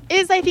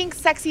I think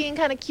sexy and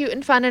kind of cute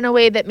and fun in a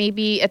way that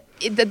maybe at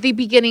the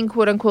beginning,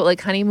 quote unquote, like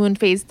honeymoon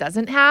phase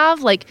doesn't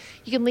have. Like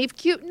you can leave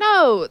cute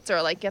notes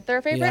or like get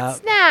their favorite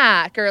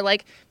snack or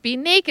like be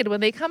naked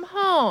when they come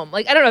home.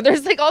 Like, I don't know.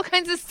 There's like all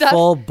kinds of stuff.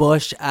 Full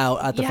bush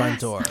out at the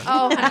front door.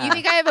 Oh, honey, you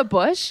think I have a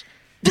bush?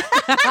 You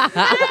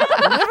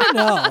never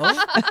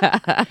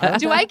know.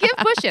 Do I give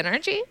bush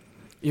energy?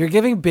 You're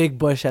giving big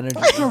bush energy.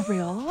 For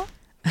real?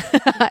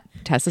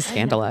 Tessa's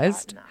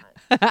scandalized.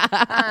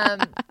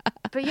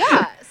 But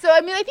yeah, so I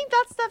mean, I think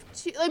that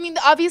stuff too. I mean,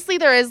 obviously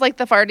there is like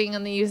the farting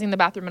and the using the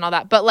bathroom and all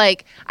that, but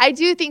like I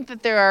do think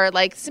that there are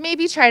like, so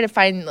maybe try to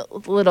find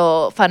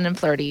little fun and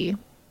flirty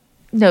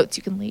notes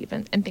you can leave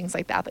and things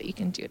like that you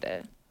can do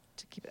to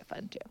keep it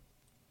fun too.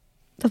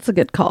 That's a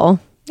good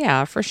call.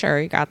 Yeah, for sure.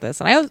 You got this.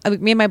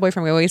 And me and my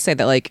boyfriend, we always say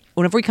that like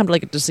whenever we come to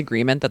like a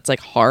disagreement that's like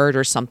hard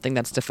or something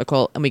that's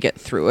difficult and we get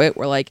through it,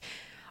 we're like,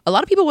 a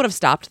lot of people would have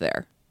stopped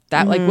there.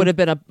 That like would have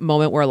been a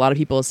moment where a lot of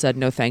people said,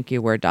 no, thank you,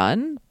 we're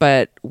done.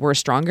 But we're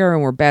stronger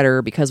and we're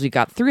better because we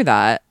got through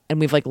that and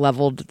we've like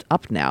leveled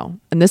up now.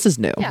 And this is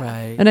new. Yeah.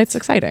 Right. And it's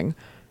exciting.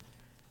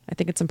 I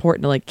think it's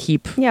important to like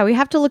keep. Yeah, we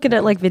have to look at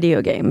it like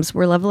video games.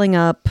 We're leveling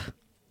up.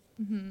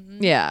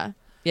 Mm-hmm. Yeah.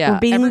 Yeah. We're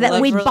beating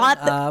that. We beat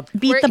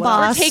the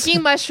boss. We're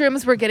taking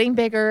mushrooms. We're getting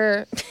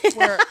bigger.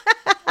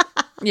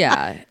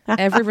 Yeah.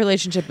 Every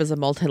relationship is a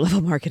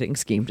multi-level marketing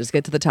scheme. Just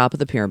get to the top of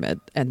the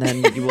pyramid and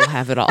then you will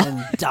have it all.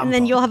 And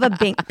then you'll have a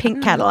pink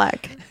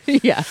Cadillac.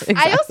 Yeah, exactly.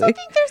 I also think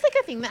there's like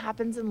a thing that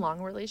happens in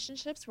long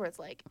relationships where it's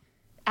like,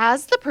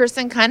 as the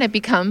person kind of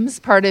becomes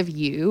part of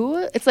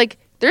you, it's like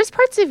there's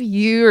parts of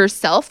you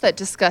yourself that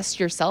disgust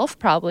yourself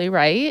probably,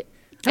 right?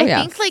 I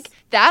think like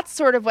that's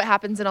sort of what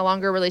happens in a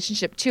longer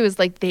relationship too, is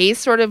like they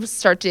sort of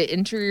start to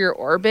enter your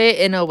orbit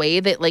in a way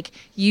that like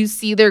you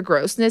see their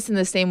grossness in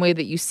the same way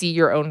that you see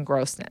your own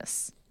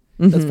grossness.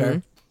 That's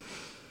fair.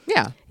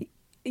 Yeah.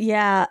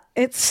 Yeah,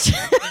 it's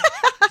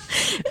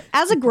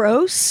as a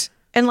gross.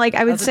 And like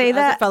I would say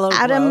that fellow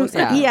Adam, gross,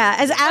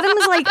 as Adam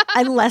is like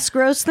less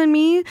gross than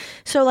me,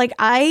 so like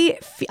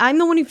I'm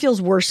the one who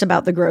feels worse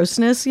about the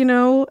grossness, you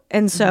know,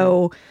 and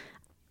so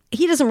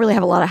he doesn't really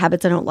have a lot of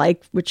habits I don't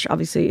like, which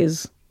obviously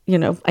is, you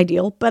know,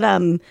 ideal. But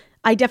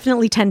I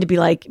definitely tend to be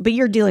like, but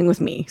you're dealing with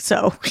me,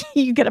 so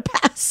you get a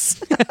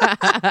pass.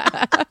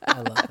 I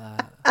love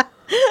that.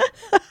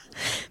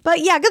 But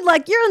yeah, good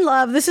luck. You're in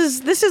love. This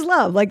is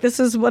love. Like this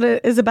is what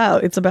it is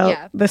about. It's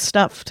about this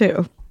stuff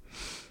too.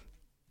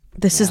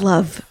 This is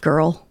love,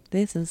 girl.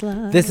 This is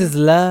love. This is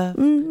love.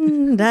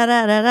 Da,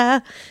 da, da, da.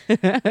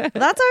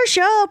 That's our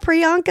show,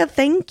 Priyanka.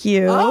 Thank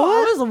you. Oh,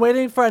 I was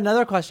waiting for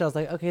another question. I was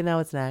like, okay, now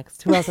it's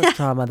next. Who else has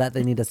trauma that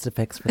they need us to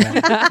fix for them?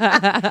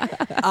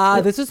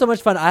 This was so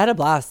much fun. I had a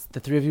blast. The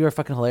three of you are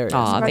fucking hilarious.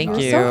 Aw, thank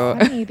you. So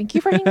funny. Thank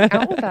you for hanging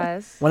out with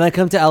us. When I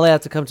come to LA, I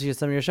have to come to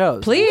some of your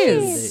shows.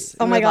 Please.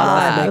 Oh my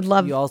God. I would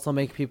love. You also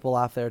make people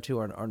laugh there too,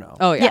 or no?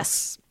 Oh, yeah.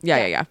 Yes.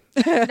 Yeah.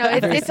 No,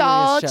 it's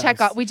all serious check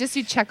shows. off. We just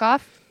do check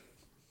off.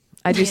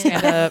 I do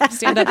stand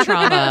up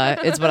trauma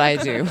is what I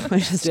do. I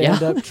just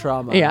Stand up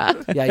trauma. Yeah.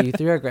 Yeah, you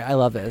three are great. I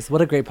love this.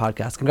 What a great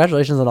podcast.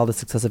 Congratulations on all the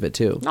success of it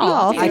too.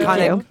 Oh, thank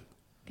Iconic. you.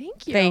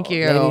 Thank you. Thank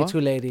you. Lady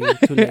to lady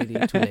to lady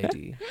to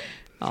lady.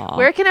 Aw.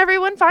 Where can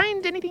everyone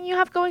find anything you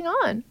have going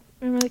on?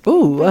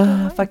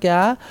 Ooh, fuck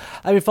yeah.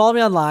 I mean, follow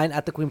me online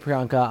at the Queen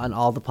Priyanka on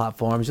all the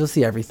platforms. You'll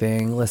see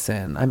everything.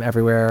 Listen, I'm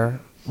everywhere.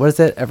 What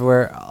is it?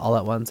 Everywhere, all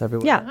at once,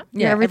 everywhere. Yeah.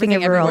 Yeah, Everything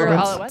everywhere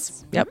all at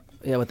once. Yep.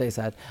 Yeah, what they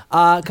said.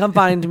 Come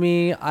find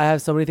me. I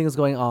have so many things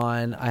going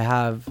on. I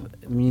have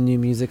new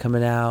music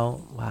coming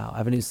out. Wow. I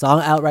have a new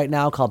song out right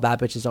now called Bad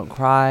Bitches Don't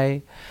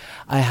Cry.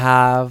 I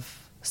have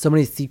so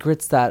many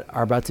secrets that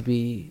are about to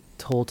be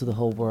told to the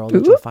whole world,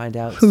 which you'll find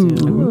out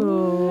soon.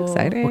 Ooh,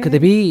 exciting. What could they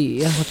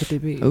be? What could they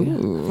be?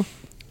 Ooh.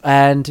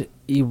 And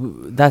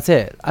that's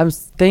it.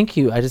 Thank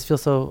you. I feel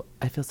so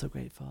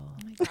grateful.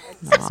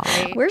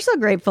 We're so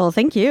grateful.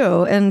 Thank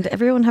you. And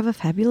everyone have a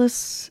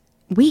fabulous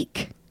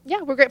week.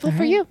 Yeah, we're grateful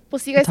for you. We'll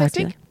see you guys next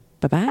week.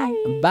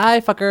 Bye-bye. Bye,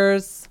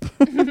 fuckers.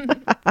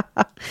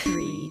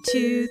 3,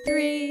 2,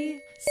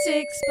 3,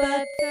 6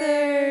 but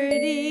 30.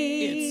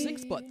 It's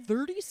 6 but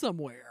 30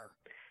 somewhere.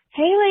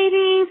 Hey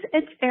ladies,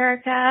 it's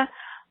Erica.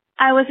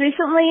 I was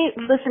recently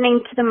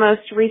listening to the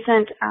most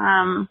recent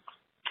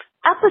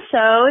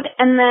episode,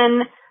 and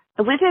then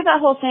I went through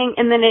that whole thing,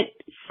 and then it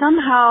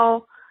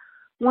somehow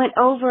went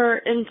over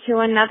into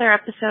another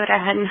episode I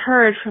hadn't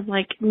heard from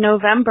like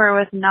November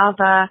with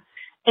Nava,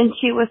 and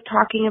she was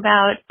talking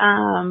about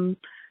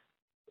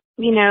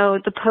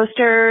the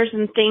posters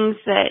and things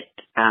that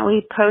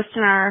we post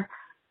in our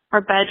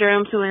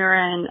bedrooms when we were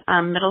in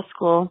middle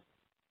school,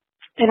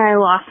 and I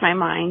lost my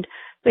mind.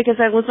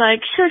 Because I was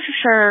like,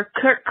 sure.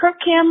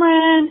 Kirk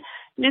Cameron,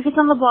 New Kids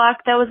on the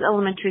Block, that was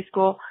elementary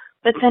school.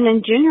 But then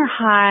in junior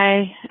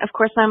high, of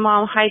course, my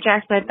mom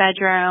hijacked my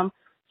bedroom,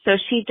 so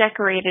she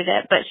decorated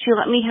it. But she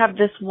let me have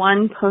this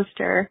one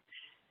poster.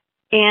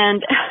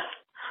 And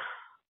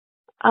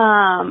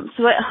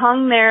so it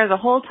hung there the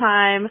whole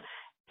time.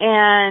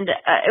 And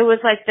it was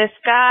like this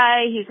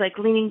guy, he's like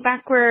leaning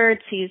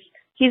backwards. He's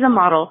a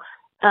model.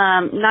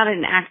 Not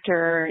an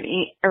actor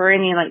or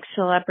any like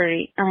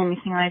celebrity or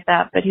anything like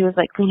that, but he was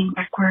like leaning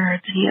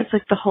backwards, and he has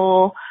like the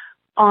whole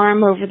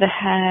arm over the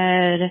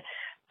head,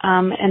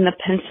 and the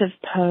pensive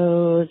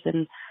pose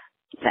and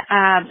the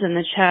abs and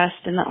the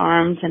chest and the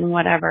arms and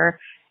whatever.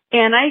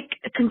 And I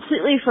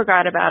completely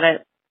forgot about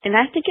it. And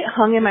I think it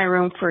hung in my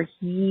room for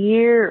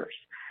years.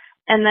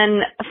 And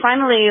then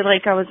finally,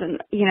 like I was,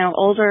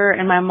 older,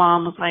 and my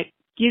mom was like,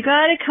 you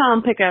gotta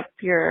come pick up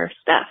your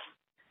stuff.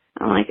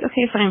 I'm like,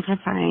 okay, fine.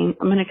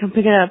 I'm going to come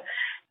pick it up.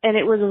 And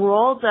it was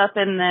rolled up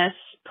in this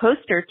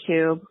poster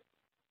tube.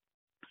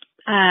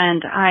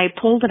 And I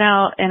pulled it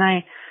out, and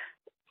I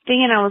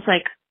was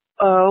like,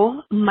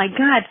 oh my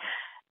God.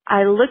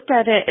 I looked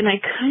at it and I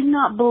could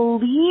not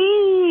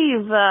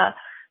believe. I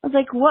was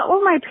like, what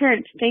were my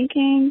parents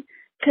thinking?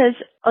 Cause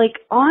like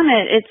on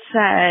it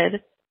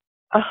said,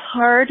 a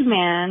hard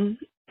man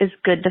is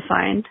good to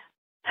find.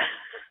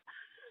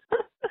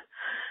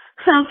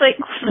 I was like,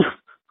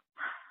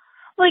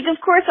 like,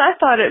 of course I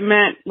thought it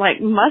meant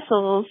like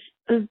muscles,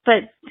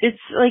 but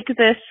it's like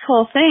this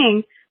whole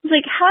thing. It's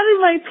like, how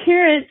did my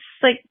parents,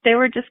 like, they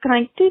were just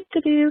kind of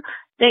like, do.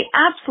 They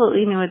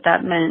absolutely knew what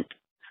that meant.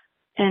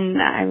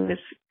 And I was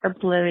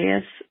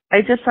oblivious.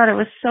 I just thought it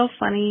was so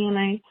funny, and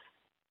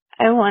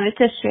I wanted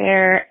to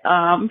share.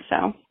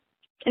 So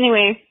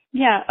anyway,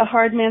 yeah, a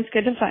hard man's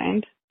good to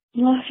find.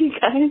 Love you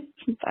guys.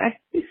 Bye.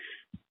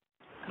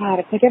 God,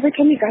 it's like every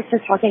time you guys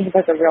are talking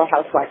about the Real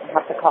Housewives, I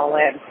have to call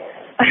in.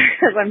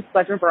 Because I'm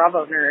such a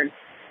Bravo nerd.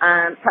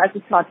 Taz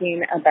was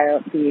talking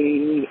about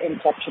the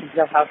injection of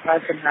Real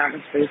Housewives and how it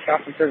was based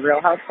off of the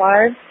Real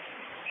Housewives.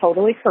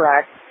 Totally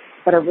correct.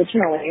 But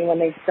originally, when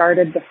they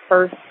started the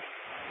first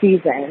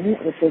season,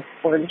 which was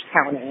Orange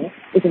County,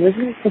 was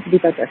originally supposed to be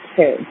about their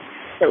kids.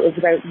 So it was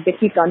about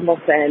Vicki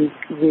Gunvalson's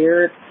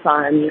weird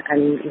son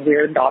and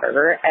weird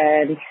daughter.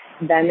 And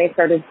then they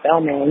started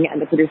filming,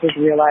 and the producers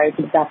realized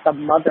that the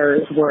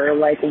mothers were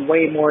like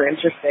way more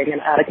interesting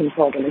and out of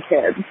control than the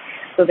kids.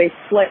 So they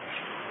flipped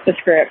the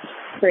script,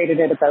 created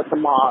it about the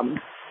mom,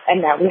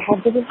 and now we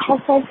have the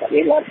housewives that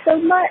we love so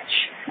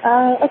much.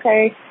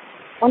 Okay,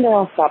 one day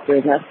I'll stop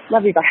doing this.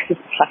 Love you guys.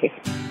 Bye.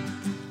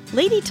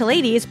 Lady to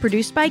Lady is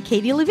produced by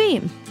Katie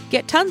Levine.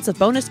 Get tons of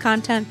bonus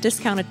content,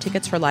 discounted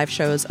tickets for live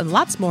shows, and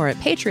lots more at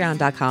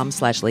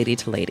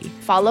patreon.com/ladytolady.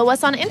 Follow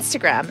us on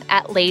Instagram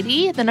at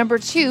Lady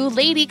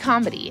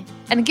Comedy.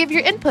 And give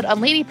your input on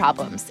lady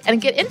problems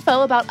and get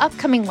info about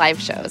upcoming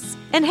live shows.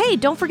 And hey,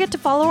 don't forget to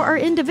follow our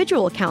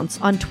individual accounts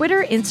on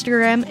Twitter,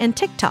 Instagram, and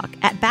TikTok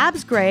at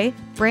Babs Gray,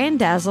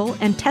 Brandazzle,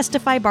 and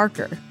Testify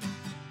Barker.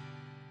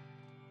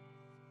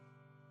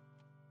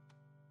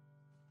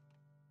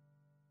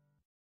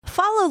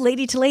 Follow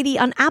Lady to Lady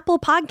on Apple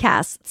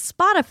Podcasts,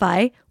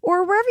 Spotify,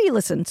 or wherever you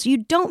listen so you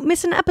don't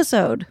miss an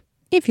episode.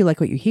 If you like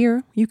what you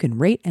hear, you can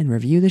rate and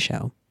review the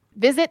show.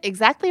 Visit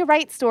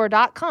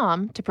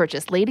ExactlyRightStore.com to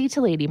purchase Lady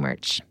to Lady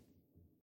merch.